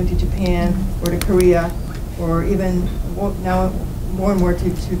chefs going to Japan or to Korea, or even now more and more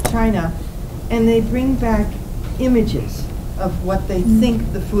to China, and they bring back images of what they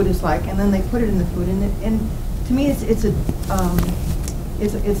think the food is like, and then they put it in the food. And to me, it's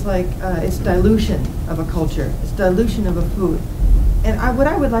dilution of a culture. It's dilution of a food. And what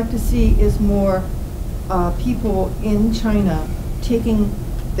I would like to see is more people in China taking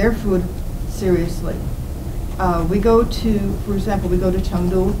their food seriously. We go to, for example,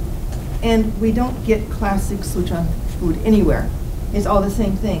 Chengdu, and we don't get classic Sichuan food anywhere. It's all the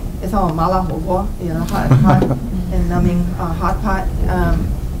same thing. It's all mala huo, hot and numbing hot pot,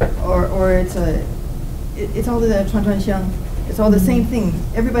 or it's all the chuan. It's all the same thing.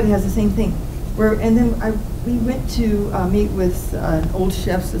 Everybody has the same thing. And then we went to meet with an old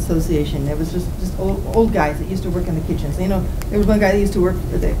chefs association. There was just old guys that used to work in the kitchens. There was one guy that used to work,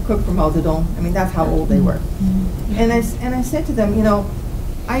 that cooked for Mao Zedong. I mean, that's how old they were. And I said to them,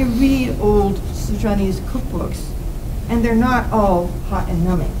 I read old Sichuanese cookbooks, and they're not all hot and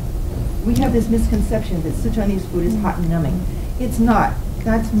numbing. We have this misconception that Sichuanese food is hot and numbing. It's not.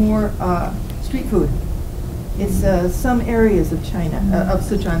 That's more street food. It's some areas of China, of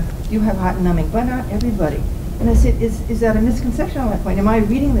Sichuan, you have hot and numbing, but not everybody. And I said, is that a misconception on that point? Am I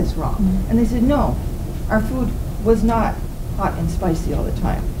reading this wrong? And they said, no, our food was not hot and spicy all the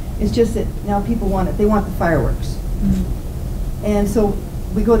time. It's just that now people want it, they want the fireworks. And so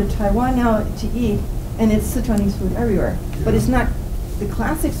we go to Taiwan now to eat, and it's Sichuanese food everywhere. But it's not, the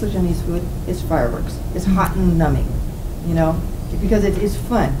classic Sichuanese food is fireworks. It's hot and numbing, because it's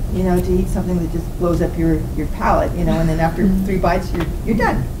fun, you know, to eat something that just blows up your palate, you know, and then after 3 bites you're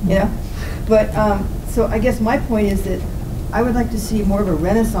done, you know. But so I guess my point is that I would like to see more of a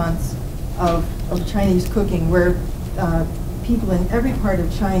renaissance of Chinese cooking, where people in every part of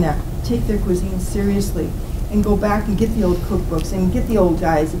China take their cuisine seriously and go back and get the old cookbooks and get the old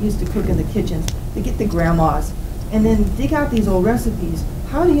guys that used to cook in the kitchens, to get the grandmas, and then dig out these old recipes.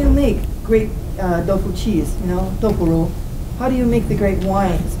 How do you make great tofu cheese, you know, tofu roll? How do you make the great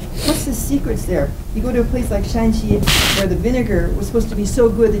wines? What's the secrets there? You go to a place like Shanxi where the vinegar was supposed to be so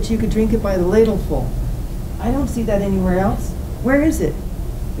good that you could drink it by the ladleful. I don't see that anywhere else. Where is it?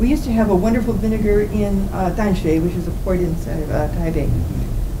 We used to have a wonderful vinegar in Danshui, which is a port inside of Taipei.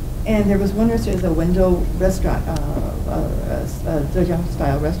 And there was one restaurant, a Wenzhou restaurant, Zhejiang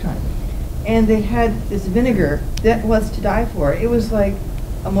style restaurant. And they had this vinegar that was to die for. It was like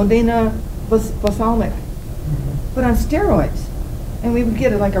a Modena balsamic, but on steroids. And we would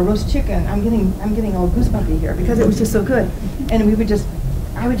get it like a roast chicken. I'm getting all goosebumpy here because it was just so good. And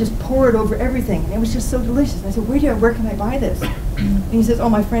I would just pour it over everything. And it was just so delicious. And I said, where can I buy this? And he says, oh,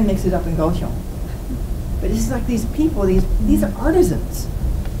 my friend makes it up in Kaohsiung. But it's like these people, these are artisans.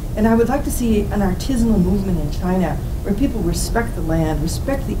 And I would like to see an artisanal movement in China where people respect the land,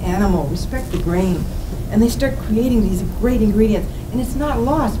 respect the animal, respect the grain, and they start creating these great ingredients. And it's not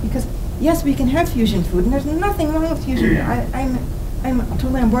lost because, yes, we can have fusion food, and there's nothing wrong with fusion. I'm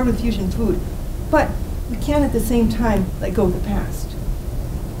totally on board with fusion food. But we can't at the same time let go of the past.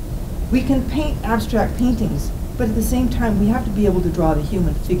 We can paint abstract paintings, but at the same time, we have to be able to draw the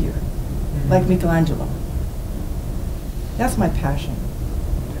human figure, like Michelangelo. That's my passion.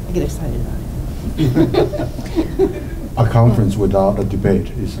 I get excited about it. A conference without a debate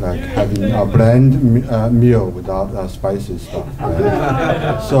is like having a bland meal without spicy stuff.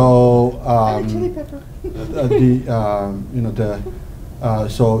 Right? So chili pepper.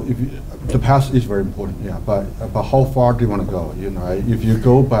 So if the past is very important, yeah. But how far do you want to go? You know, if you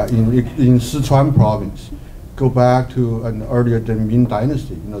go back in Sichuan province, go back to an earlier than Ming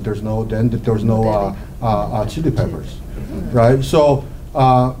Dynasty. You know, there's no chili peppers, right? So.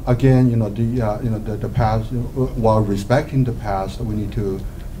 Again, you know, the past. While respecting the past, we need to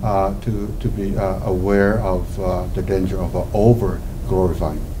be aware of the danger of over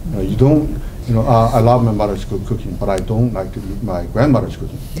glorifying. You don't. You know, I love my mother's cooking, but I don't like to eat my grandmother's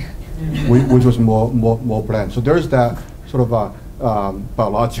cooking, which was more bland. So there's that sort of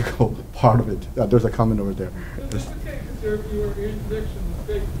biological part of it. There's a comment over there. It's okay, because your introduction was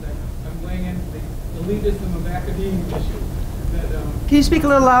great today. I'm laying into the elitism of academia issue. Can you speak a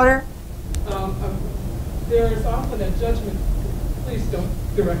little louder? There is often a judgment. Please don't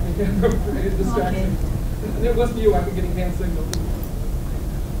direct me. It's distracting. And it wasn't you. I've been getting hand signals.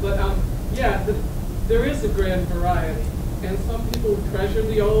 But yeah, there is a grand variety, and some people treasure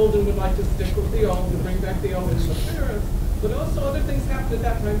the old and would like to stick with the old and bring back the old and the purest. But also other things happen at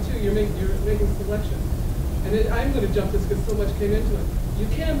that time too. You're making selections. And I'm going to jump this because so much came into it. You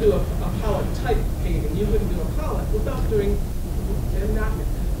can do a palette type painting. You wouldn't do a palette without doing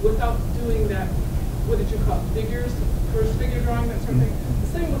that, what did you call it, figures, first figure drawing, that sort of thing. The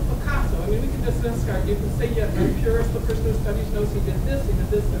same with Picasso. I mean, we can discuss, you can say, yeah, I'm purist, the person who studies knows he did this, and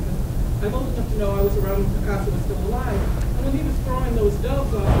this. I'm old enough to know I was around when Picasso was still alive. And when he was throwing those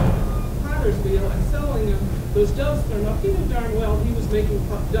doves off the potter's wheel and selling them, those doves thrown off, he knew darn well he was making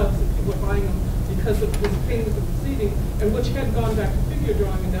doves and people were buying them because of his paintings of the proceeding, and which had gone back to figure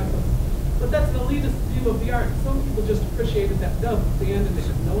drawing and that was. But that's an elitist view of the art. Some people just appreciated that dove at the end and they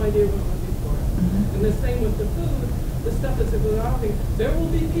had no idea what it was for. And the same with the food, the stuff that's evolving. There will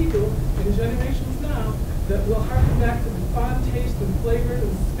be people in generations now that will harken back to the fond taste and flavor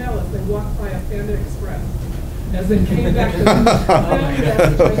and smell as they walk by a Panda Express. As they came back to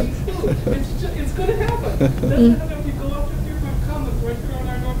Chinese food. It's going to happen. That's how if you go up to a few comments right through on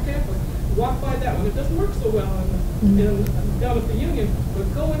our North Campus, walk by that one. It doesn't work so well down at the Union, but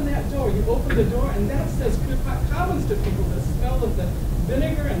go in that door. You open the door, and that says commons to people, the smell of the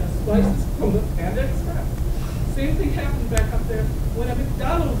vinegar and the spices from the Panda Express. Same thing happened back up there when a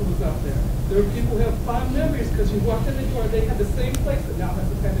McDonald's was up there. There were people who have fond memories because you walked in the door, they had the same place that now has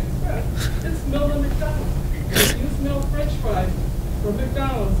the Panda Express. It smelled of McDonald's. And if you smell French fries from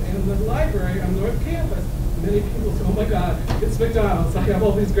McDonald's in the library on North Campus, many people say, oh my God, it's McDonald's. I have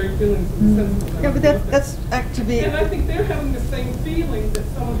all these great feelings and senses. Yeah, but that's actually. And I think they're having the same feeling that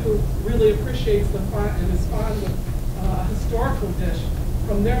someone who really appreciates the and is fond of a historical dish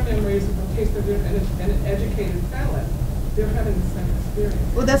from their memories of a taste of an educated palate. They're having the same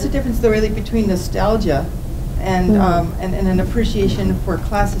experience. Well, that's the difference, though, really, between nostalgia and an appreciation for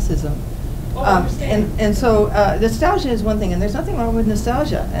classicism. And so nostalgia is one thing, and there's nothing wrong with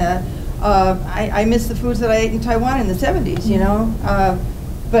nostalgia. I miss the foods that I ate in Taiwan in the 70s, you know.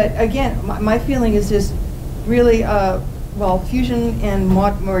 But again, my feeling is just really, well, fusion and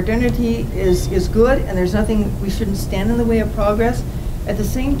modernity is good, and there's nothing, we shouldn't stand in the way of progress. At the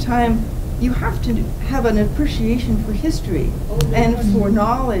same time, you have to have an appreciation for history and for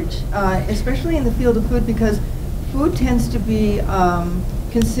knowledge, especially in the field of food, because food tends to be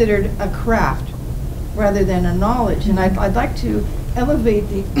considered a craft rather than a knowledge. And I'd like to elevate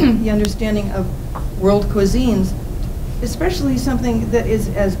the understanding of world cuisines, especially something that is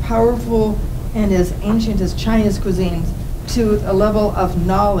as powerful and as ancient as China's cuisines, to a level of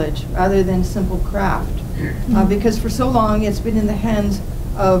knowledge rather than simple craft. Because for so long it's been in the hands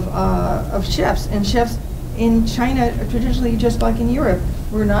of chefs, and chefs in China, traditionally, just like in Europe,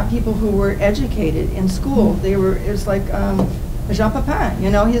 were not people who were educated in school. They were, it was like Jean Papin, you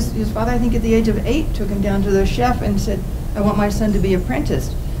know, his father, I think at the age of 8, took him down to the chef and said, I want my son to be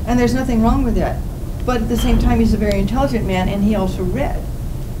apprenticed. And there's nothing wrong with that. But at the same time, he's a very intelligent man, and he also read.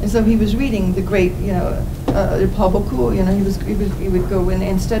 And so he was reading the great, you know, Paul Bocuse, you know, he would go in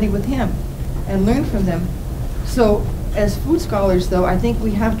and study with him and learn from them. So as food scholars, though, I think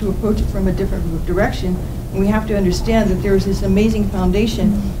we have to approach it from a different direction, and we have to understand that there's this amazing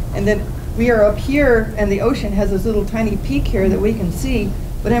foundation, and that we are up here, and the ocean has this little tiny peak here that we can see,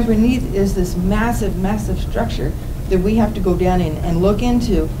 but underneath is this massive, massive structure that we have to go down in and look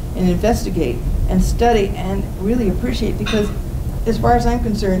into and investigate and study and really appreciate, because as far as I'm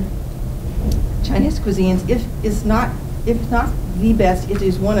concerned, Chinese cuisines, if not the best, it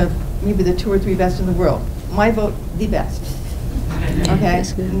is one of maybe the 2 or 3 best in the world. My vote, the best. Okay,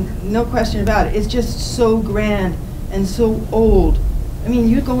 no question about it. It's just so grand and so old. I mean,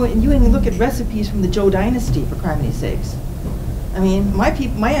 you go and you look at recipes from the Zhou dynasty, for criminy sakes. I mean, my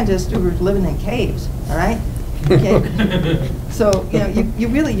ancestors were living in caves. All right. Okay. So you know,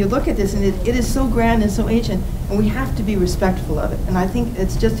 you look at this, and it is so grand and so ancient, and we have to be respectful of it. And I think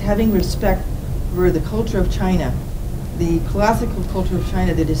it's just having respect for the culture of China, the classical culture of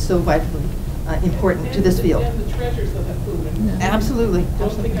China, that is so vitally important to this field. And the treasures of that food. And absolutely.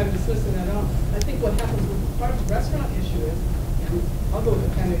 Don't think I'm dismissing that at all. I think what happens with part of the restaurant issue is, I'll go with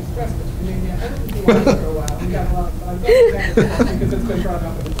the Panda Express, but I mean, I haven't been watching for a while. We got a lot, but I'm going to because it's been brought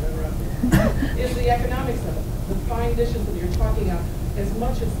up and it's been around. Is the economics of it, the fine dishes that you're talking about, as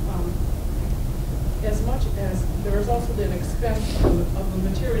much as there is also the expense of the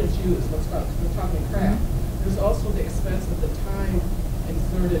materials used. We're talking craft. There's also the expense of the time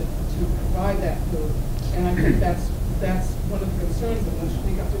exerted to provide that food, and I think that's one of the concerns that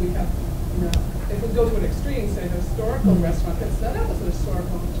we have. You know, if we go to an extreme, say, the historical restaurant that's set up as a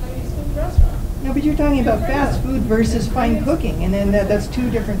historical Chinese food restaurant. No, but you're talking about fast food versus fine cooking, and then that's 2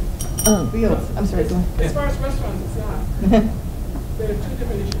 different fields. I'm sorry, go ahead. As far as restaurants, it's not. There are 2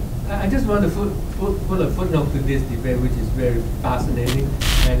 different issues. I just want to put a footnote to this debate, which is very fascinating,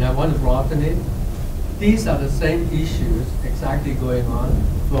 and I want to broaden it. These are the same issues exactly going on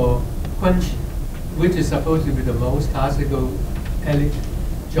for Quench, which is supposed to be the most classical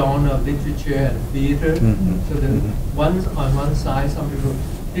genre of literature and theater. So on one side, some people,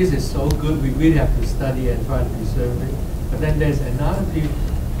 this is so good, we really have to study and try to preserve it. But then there's another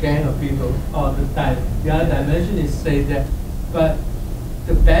gang of people, or the other dimension is say that, but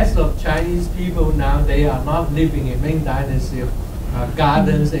the best of Chinese people now, they are not living in Ming Dynasty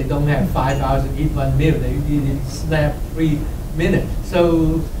gardens. They don't have 5 hours to eat one meal. They eat it snap 3 minutes.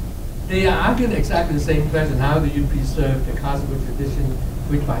 So they are arguing exactly the same question. How do you preserve the classical tradition,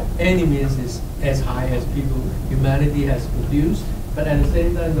 which by any means is as high as humanity has produced, but at the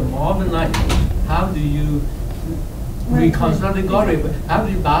same time, the modern life, how do you reconstruct the glory? How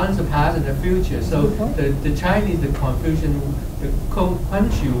do you balance the past and the future? So the Chinese, the Confucian, the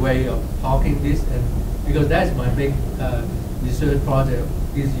Confucian way of talking this, and because that's my big research project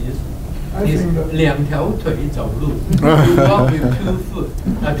this year, is 2条腿走路. You walk with 2 foot,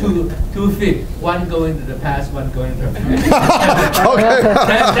 2 feet, one going to the past, one going to the future. I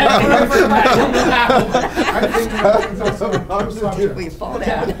think that's a subject. We fall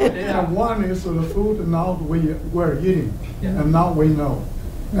down. And one is the food now we're eating, and now we know.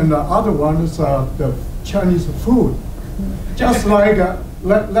 And the other one is the Chinese food. Just like,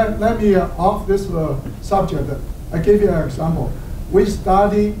 let me off this subject, I give you an example. We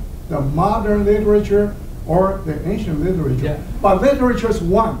study the modern literature or the ancient literature, but literature is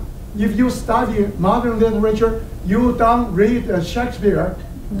one. If you study modern literature, you don't read Shakespeare.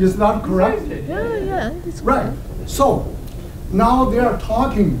 Is that correct? Yeah, it's right. So now they are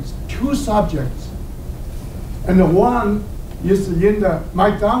talking 2 subjects, and the one is in the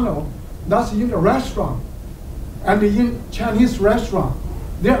McDonald's. That's in a restaurant. And in Chinese restaurant,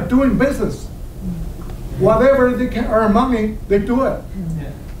 they are doing business. Whatever they can earn money, they do it.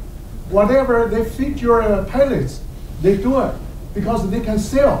 Whatever they feed your palates, they do it because they can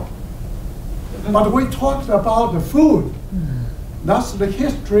sell. But we talked about the food. That's the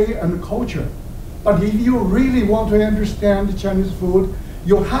history and the culture. But if you really want to understand the Chinese food,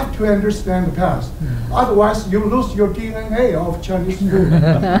 you have to understand the past. Otherwise, you lose your DNA of Chinese food.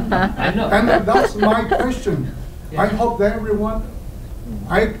 I know. And that's my question. I hope that everyone,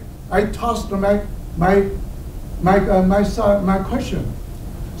 I tossed my question.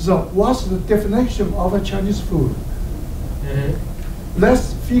 So, what's the definition of a Chinese food?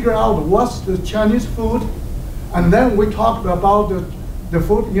 Let's figure out what's the Chinese food, and then we talk about the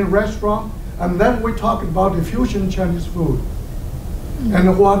food in restaurant, and then we talk about the fusion Chinese food.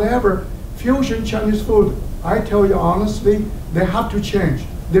 And whatever fusion Chinese food, I tell you honestly, they have to change.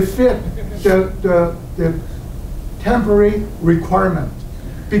 They fit the temporary requirement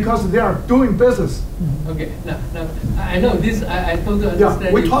because they are doing business. Okay, now I know this, I totally understand.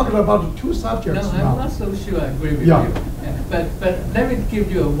 Yeah, we're talking about two subjects No, now. I'm not so sure I agree with Yeah. you. Yeah, but let me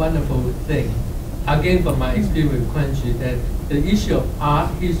give you a wonderful thing. Again, from my experience with Quanchi, that the issue of art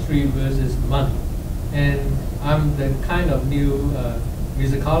history versus money. And I'm the kind of new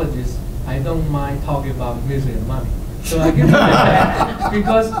musicologist, I don't mind talking about music and money. So I give you that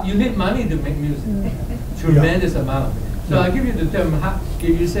because you need money to make music, tremendous amount of it. So I give you the term,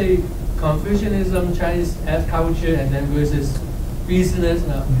 if you say Confucianism, Chinese art culture, and then versus business,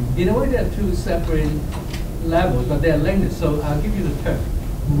 in a way they're two separate levels, but they're linked. So I'll give you the term,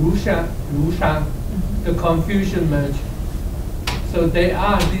 Rusha, the Confucian merchant. So they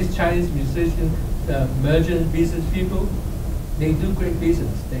are these Chinese musicians, merchant business people. They do great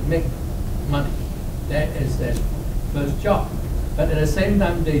business. They make money. That is their first job. But at the same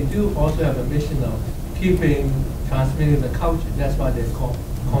time, they do also have a mission of transmitting the culture. That's why they're called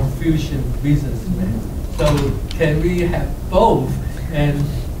Confucian businessmen. So can we have both and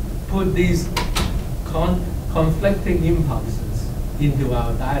put these conflicting impulses into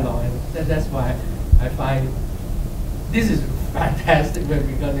our dialogue? And that's why I find this is fantastic when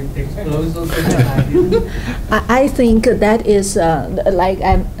we got it explosive ideas. I think that is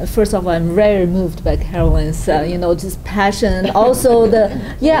first of all, I'm very moved by Carolyn's just passion. Also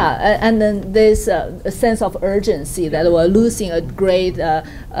and then this sense of urgency that we're losing a great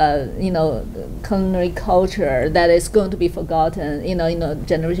culinary culture that is going to be forgotten in a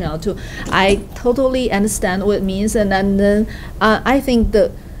generation or two. I totally understand what it means, and then I think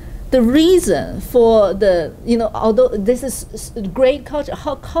the reason for although this is great culture,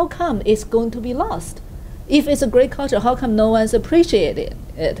 how come it's going to be lost? If it's a great culture, how come no one's appreciated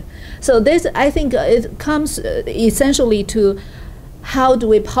it? So this, I think, it comes essentially to how do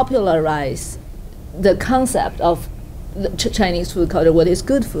we popularize the concept of the Chinese food culture, what is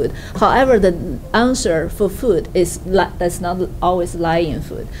good food. However, the answer for food does not always lie in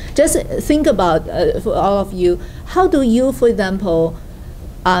food. Just think about, for all of you, how do you, for example,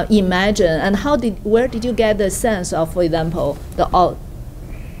 imagine, and where did you get the sense of, for example, the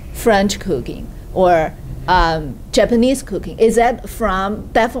French cooking or Japanese cooking? Is that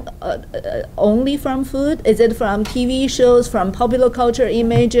from only from food? Is it from TV shows, from popular culture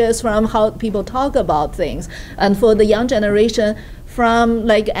images, from how people talk about things? And for the young generation, from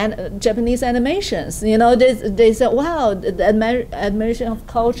Japanese animations, they say, wow, the admiration of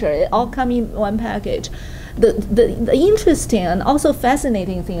culture, it all come in one package. The interesting and also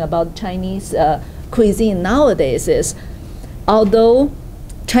fascinating thing about Chinese cuisine nowadays is, although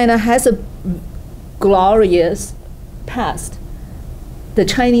China has a glorious past, the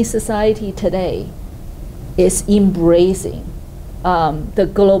Chinese society today is embracing the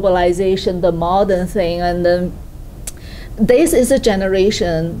globalization, the modern thing, and then this is a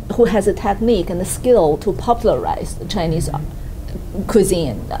generation who has a technique and a skill to popularize the Chinese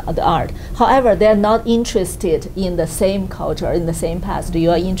cuisine, the art. However, they're not interested in the same culture, in the same past you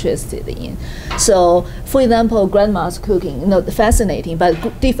are interested in. So, for example, grandma's cooking, fascinating,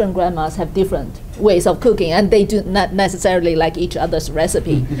 but different grandmas have different ways of cooking, and they do not necessarily like each other's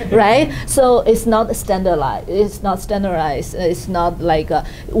recipe, right? So it's not standardized. It's not standardized. It's not like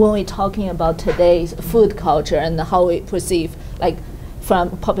when we're talking about today's food culture and how we perceive,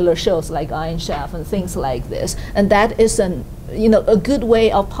 from popular shows like Iron Chef and things like this, and that is a good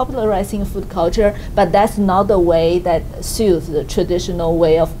way of popularizing food culture, but that's not the way that suits the traditional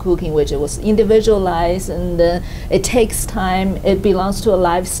way of cooking, which it was individualized, and it takes time. It belongs to a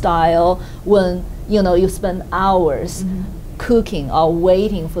lifestyle when you spend hours cooking or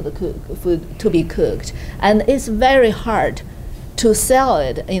waiting for the food to be cooked, and it's very hard to sell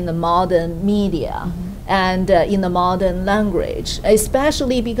it in the modern media and in the modern language,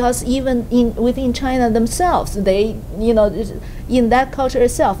 especially because even within China themselves, they, in that culture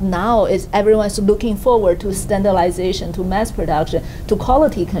itself, now everyone's looking forward to standardization, to mass production, to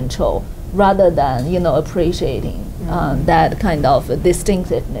quality control, rather than, appreciating that kind of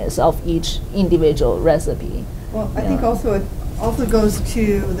distinctiveness of each individual recipe. Well, I think also it also goes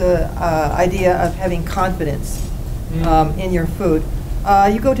to the idea of having confidence in your food.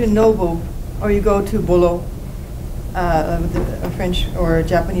 You go to Nobu or you go to Bolo, a French or a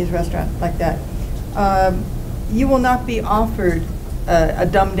Japanese restaurant like that, you will not be offered a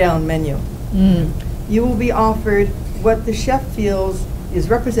dumbed-down menu. You will be offered what the chef feels is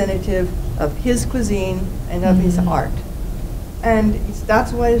representative of his cuisine and of his art. And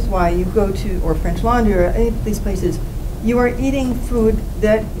that's why you go to, or French Laundry, or any of these places, you are eating food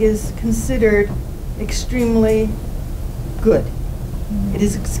that is considered extremely good. It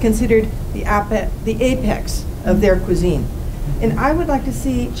is considered the apex of their cuisine. And I would like to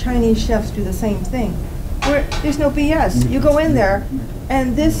see Chinese chefs do the same thing, where there's no BS. You go in there,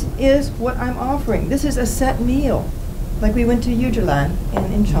 and this is what I'm offering. This is a set meal. Like we went to Yujilan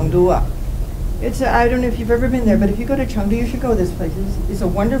in Chengdu. I don't know if you've ever been there, but if you go to Chengdu, you should go to this place. It's a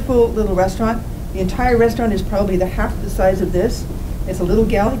wonderful little restaurant. The entire restaurant is probably half the size of this. It's a little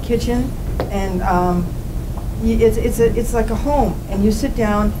galley kitchen, and it's like a home. And you sit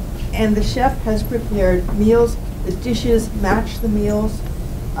down, and the chef has prepared meals. The dishes match the meals.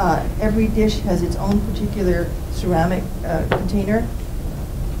 Every dish has its own particular ceramic container.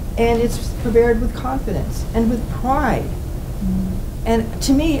 And it's prepared with confidence and with pride. And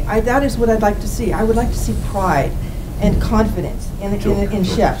to me, that is what I'd like to see. I would like to see pride and confidence in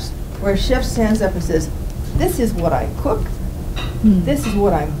chefs, where a chef stands up and says, this is what I cook, this is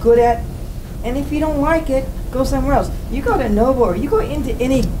what I'm good at, and if you don't like it, go somewhere else. You go to Nobu, or you go into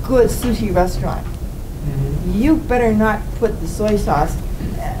any good sushi restaurant, you better not put the soy sauce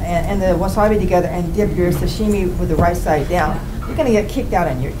and the wasabi together and dip your sashimi with the right side down. You're going to get kicked out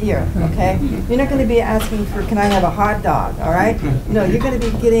on your ear, okay? You're not going to be asking for, can I have a hot dog, all right? No, you're going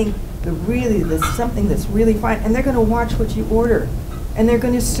to be getting something that's really fine, and they're going to watch what you order, and they're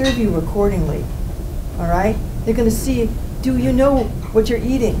going to serve you accordingly, all right? They're going to see, do you know what you're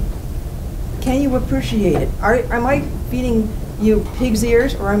eating? Can you appreciate it? Am I feeding you pig's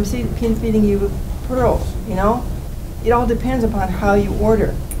ears, or am I feeding you pearls, It all depends upon how you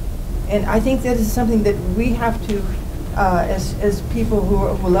order. And I think that is something that we have to, as people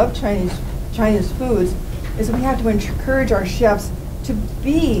who love Chinese foods, is we have to encourage our chefs to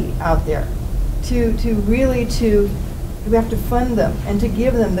be out there, we have to fund them and to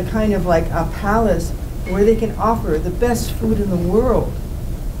give them the kind of like a palace where they can offer the best food in the world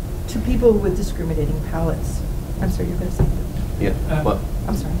to people with discriminating palates. I'm sorry, you're going to say that. Yeah.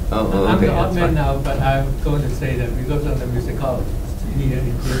 I'm sorry. I'm the odd man now, but I'm going to say that because of the musicologists here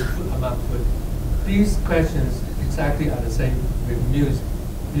include among food, these questions exactly are the same with music.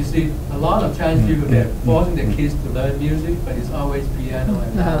 You see, a lot of Chinese people, they're forcing their kids to learn music, but it's always piano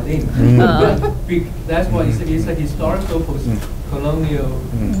and violin. That's why it's a historical post-colonial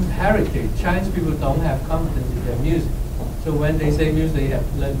heritage. Chinese people don't have confidence in their music. So when they say music, they have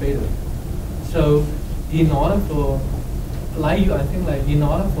to learn Beethoven. So in order for, in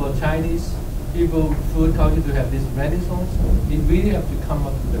order for Chinese people, food culture to have this renaissance, it really have to come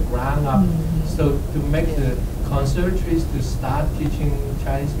up from the ground up. So to make the conservatories to start teaching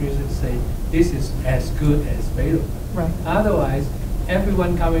Chinese music, say this is as good as Beethoven. Right. Otherwise,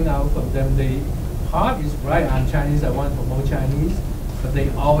 everyone coming out from them, the heart is right on Chinese. I want to promote Chinese, but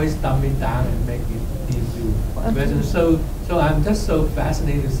they always dumb it down and make it into Western. So I'm just so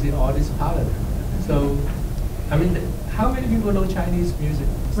fascinated to see all this politics. So, I mean, how many people know Chinese music?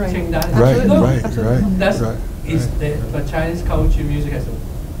 Right. But Chinese culture music has a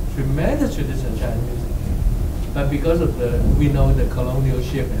tremendous tradition of Chinese music. But because of we know the colonial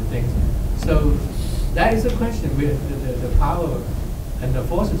shift and things. So that is a question with the power and the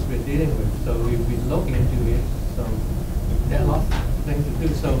forces we're dealing with. So we look into it. So there are lots of things to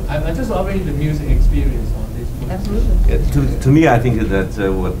do. So I'm just already the music experience on this book. Absolutely. Yeah, to me, I think that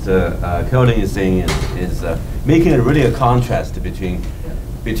what Carolyn is saying is making really a contrast between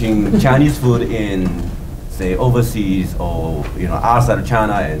Chinese food in, say, overseas or outside of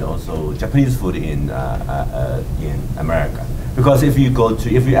China, and also Japanese food in America. Because if you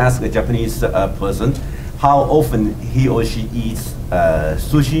ask a Japanese person how often he or she eats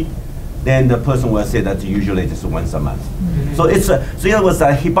sushi, then the person will say that usually just once a month. So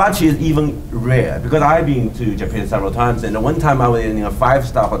hibachi is even rare, because I've been to Japan several times, and one time I was in a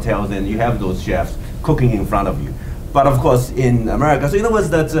 5-star hotel, and you have those chefs cooking in front of you. But of course, in America, so in other words,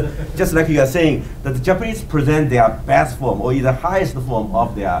 that just like you are saying, that the Japanese present their best form or the highest form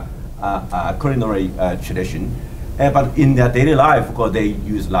of their culinary tradition. But in their daily life, of course, they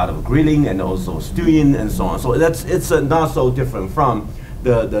use a lot of grilling and also stewing and so on. So it's not so different from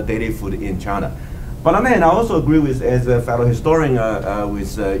the daily food in China. But on the other hand, I also agree with, as a fellow historian,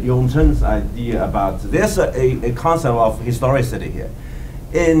 with Yong Chen's idea about there's a concept of historicity here.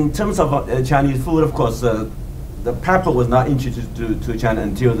 In terms of Chinese food, of course, the pepper was not introduced to China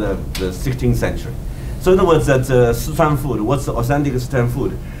until the 16th century. So in other words, that Sichuan food, what's the authentic Sichuan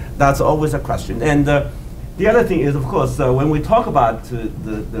food? That's always a question. And the other thing is, of course, when we talk about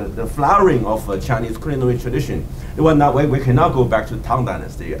the flowering of Chinese culinary tradition, we cannot go back to Tang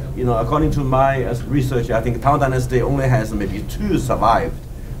Dynasty. You know, according to my research, I think Tang Dynasty only has maybe 2 survived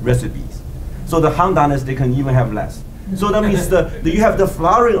recipes. So the Han Dynasty can even have less. So that means you have the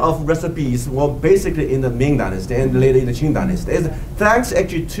flowering of recipes, well, basically in the Ming Dynasty and later in the Qing Dynasty. It's thanks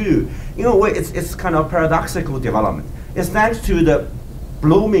actually to, in a way, it's kind of paradoxical development. It's thanks to the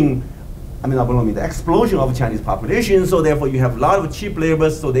the explosion of Chinese population, so therefore you have a lot of cheap labor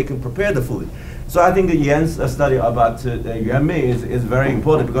so they can prepare the food. So I think Yan's study about Yuan Mei is very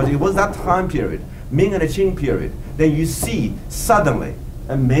important because it was that time period, Ming and the Qing period, then you see suddenly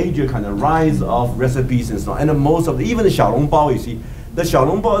a major kind of rise of recipes and so on. And most of even the xiaolongbao, you see, the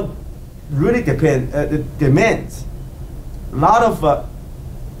xiaolongbao really demands a lot of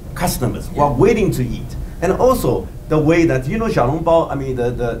customers who are waiting to eat. And also the way that, you know, xiaolongbao,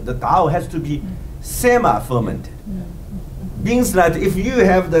 the dao has to be semi-fermented. Means that if you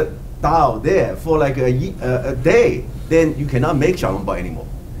have the dao there for like a day, then you cannot make xiaolongbao anymore.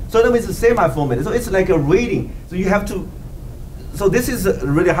 So that means it's semi-fermented. So it's like a waiting. So you have to. So this is a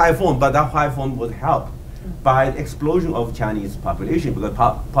really high form, but that high form was helped by the explosion of Chinese population, because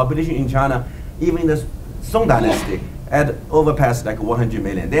population in China, even in the Song Dynasty, had overpassed like 100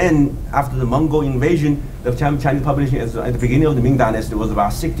 million. Then after the Mongol invasion, the Chinese population at the beginning of the Ming Dynasty was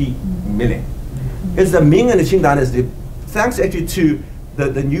about 60 million. It's the Ming and the Qing Dynasty, thanks actually to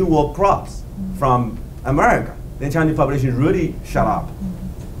the New World crops from America, the Chinese population really shot up.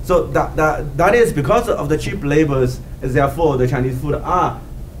 So that is because of the cheap labors, therefore the Chinese food are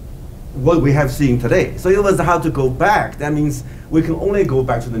what we have seen today. So it was how to go back. That means we can only go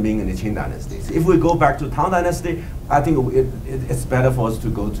back to the Ming and the Qing dynasties. If we go back to Tang Dynasty, I think it's better for us to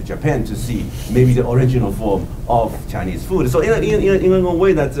go to Japan to see maybe the original form of Chinese food. So in a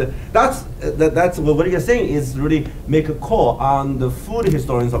way that's what you're saying is really make a call on the food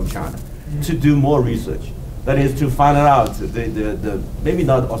historians of China to do more research. That is to find out the maybe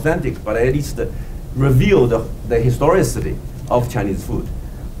not authentic, but at least reveal the historicity of Chinese food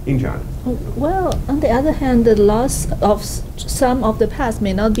in China. Well, on the other hand, the loss of some of the past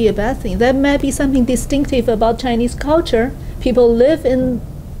may not be a bad thing. There may be something distinctive about Chinese culture. People live in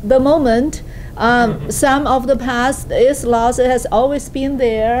the moment. Some of the past is lost. It has always been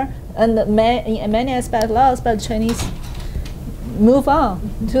there, and in many aspects lost, but Chinese move on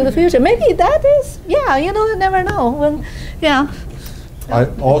to the future. Maybe that is, you never know. I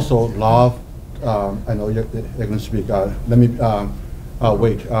also love, I know you're going to speak, let me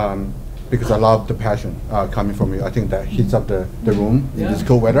wait, because I love the passion coming from you. I think that heats up the room in this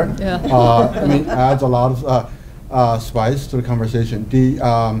cold weather. Adds a lot of spice to the conversation.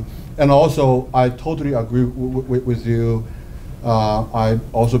 And also, I totally agree with you. I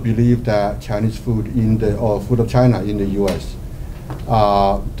also believe that Chinese food or food of China in the U.S.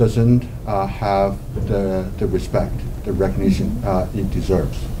 Doesn't have the respect, the recognition it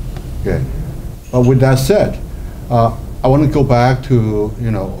deserves. Okay. But with that said, I want to go back to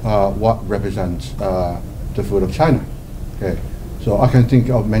what represents the food of China. Okay. So I can think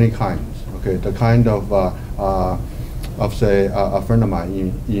of many kinds. Okay. The kind of say a friend of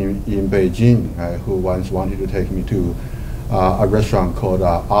mine in Beijing who once wanted to take me to a restaurant called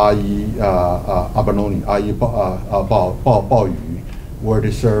Ayi Abalone, Ayi Bao Yu, where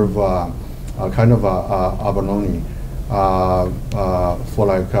they serve kind of abalone for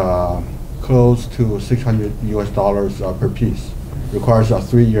like close to $600 US per piece. Requires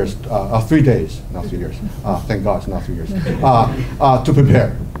 3 days, not 3 years. Thank God it's not 3 years. To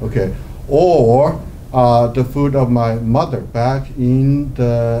prepare. Okay. Or the food of my mother back in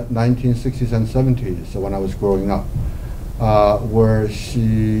the 1960s and 70s, so when I was growing up, where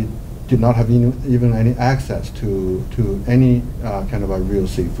she did not have even any access to any kind of a real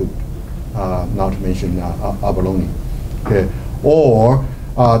seafood, not to mention abalone. Okay. Or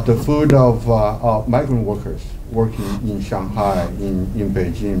the food of migrant workers working in Shanghai, in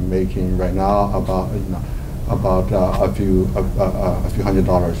Beijing, making right now about a few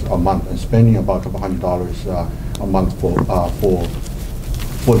 $100s a month, and spending about $200 a month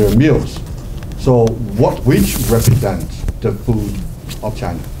for their meals. So which represents the food of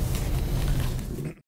China?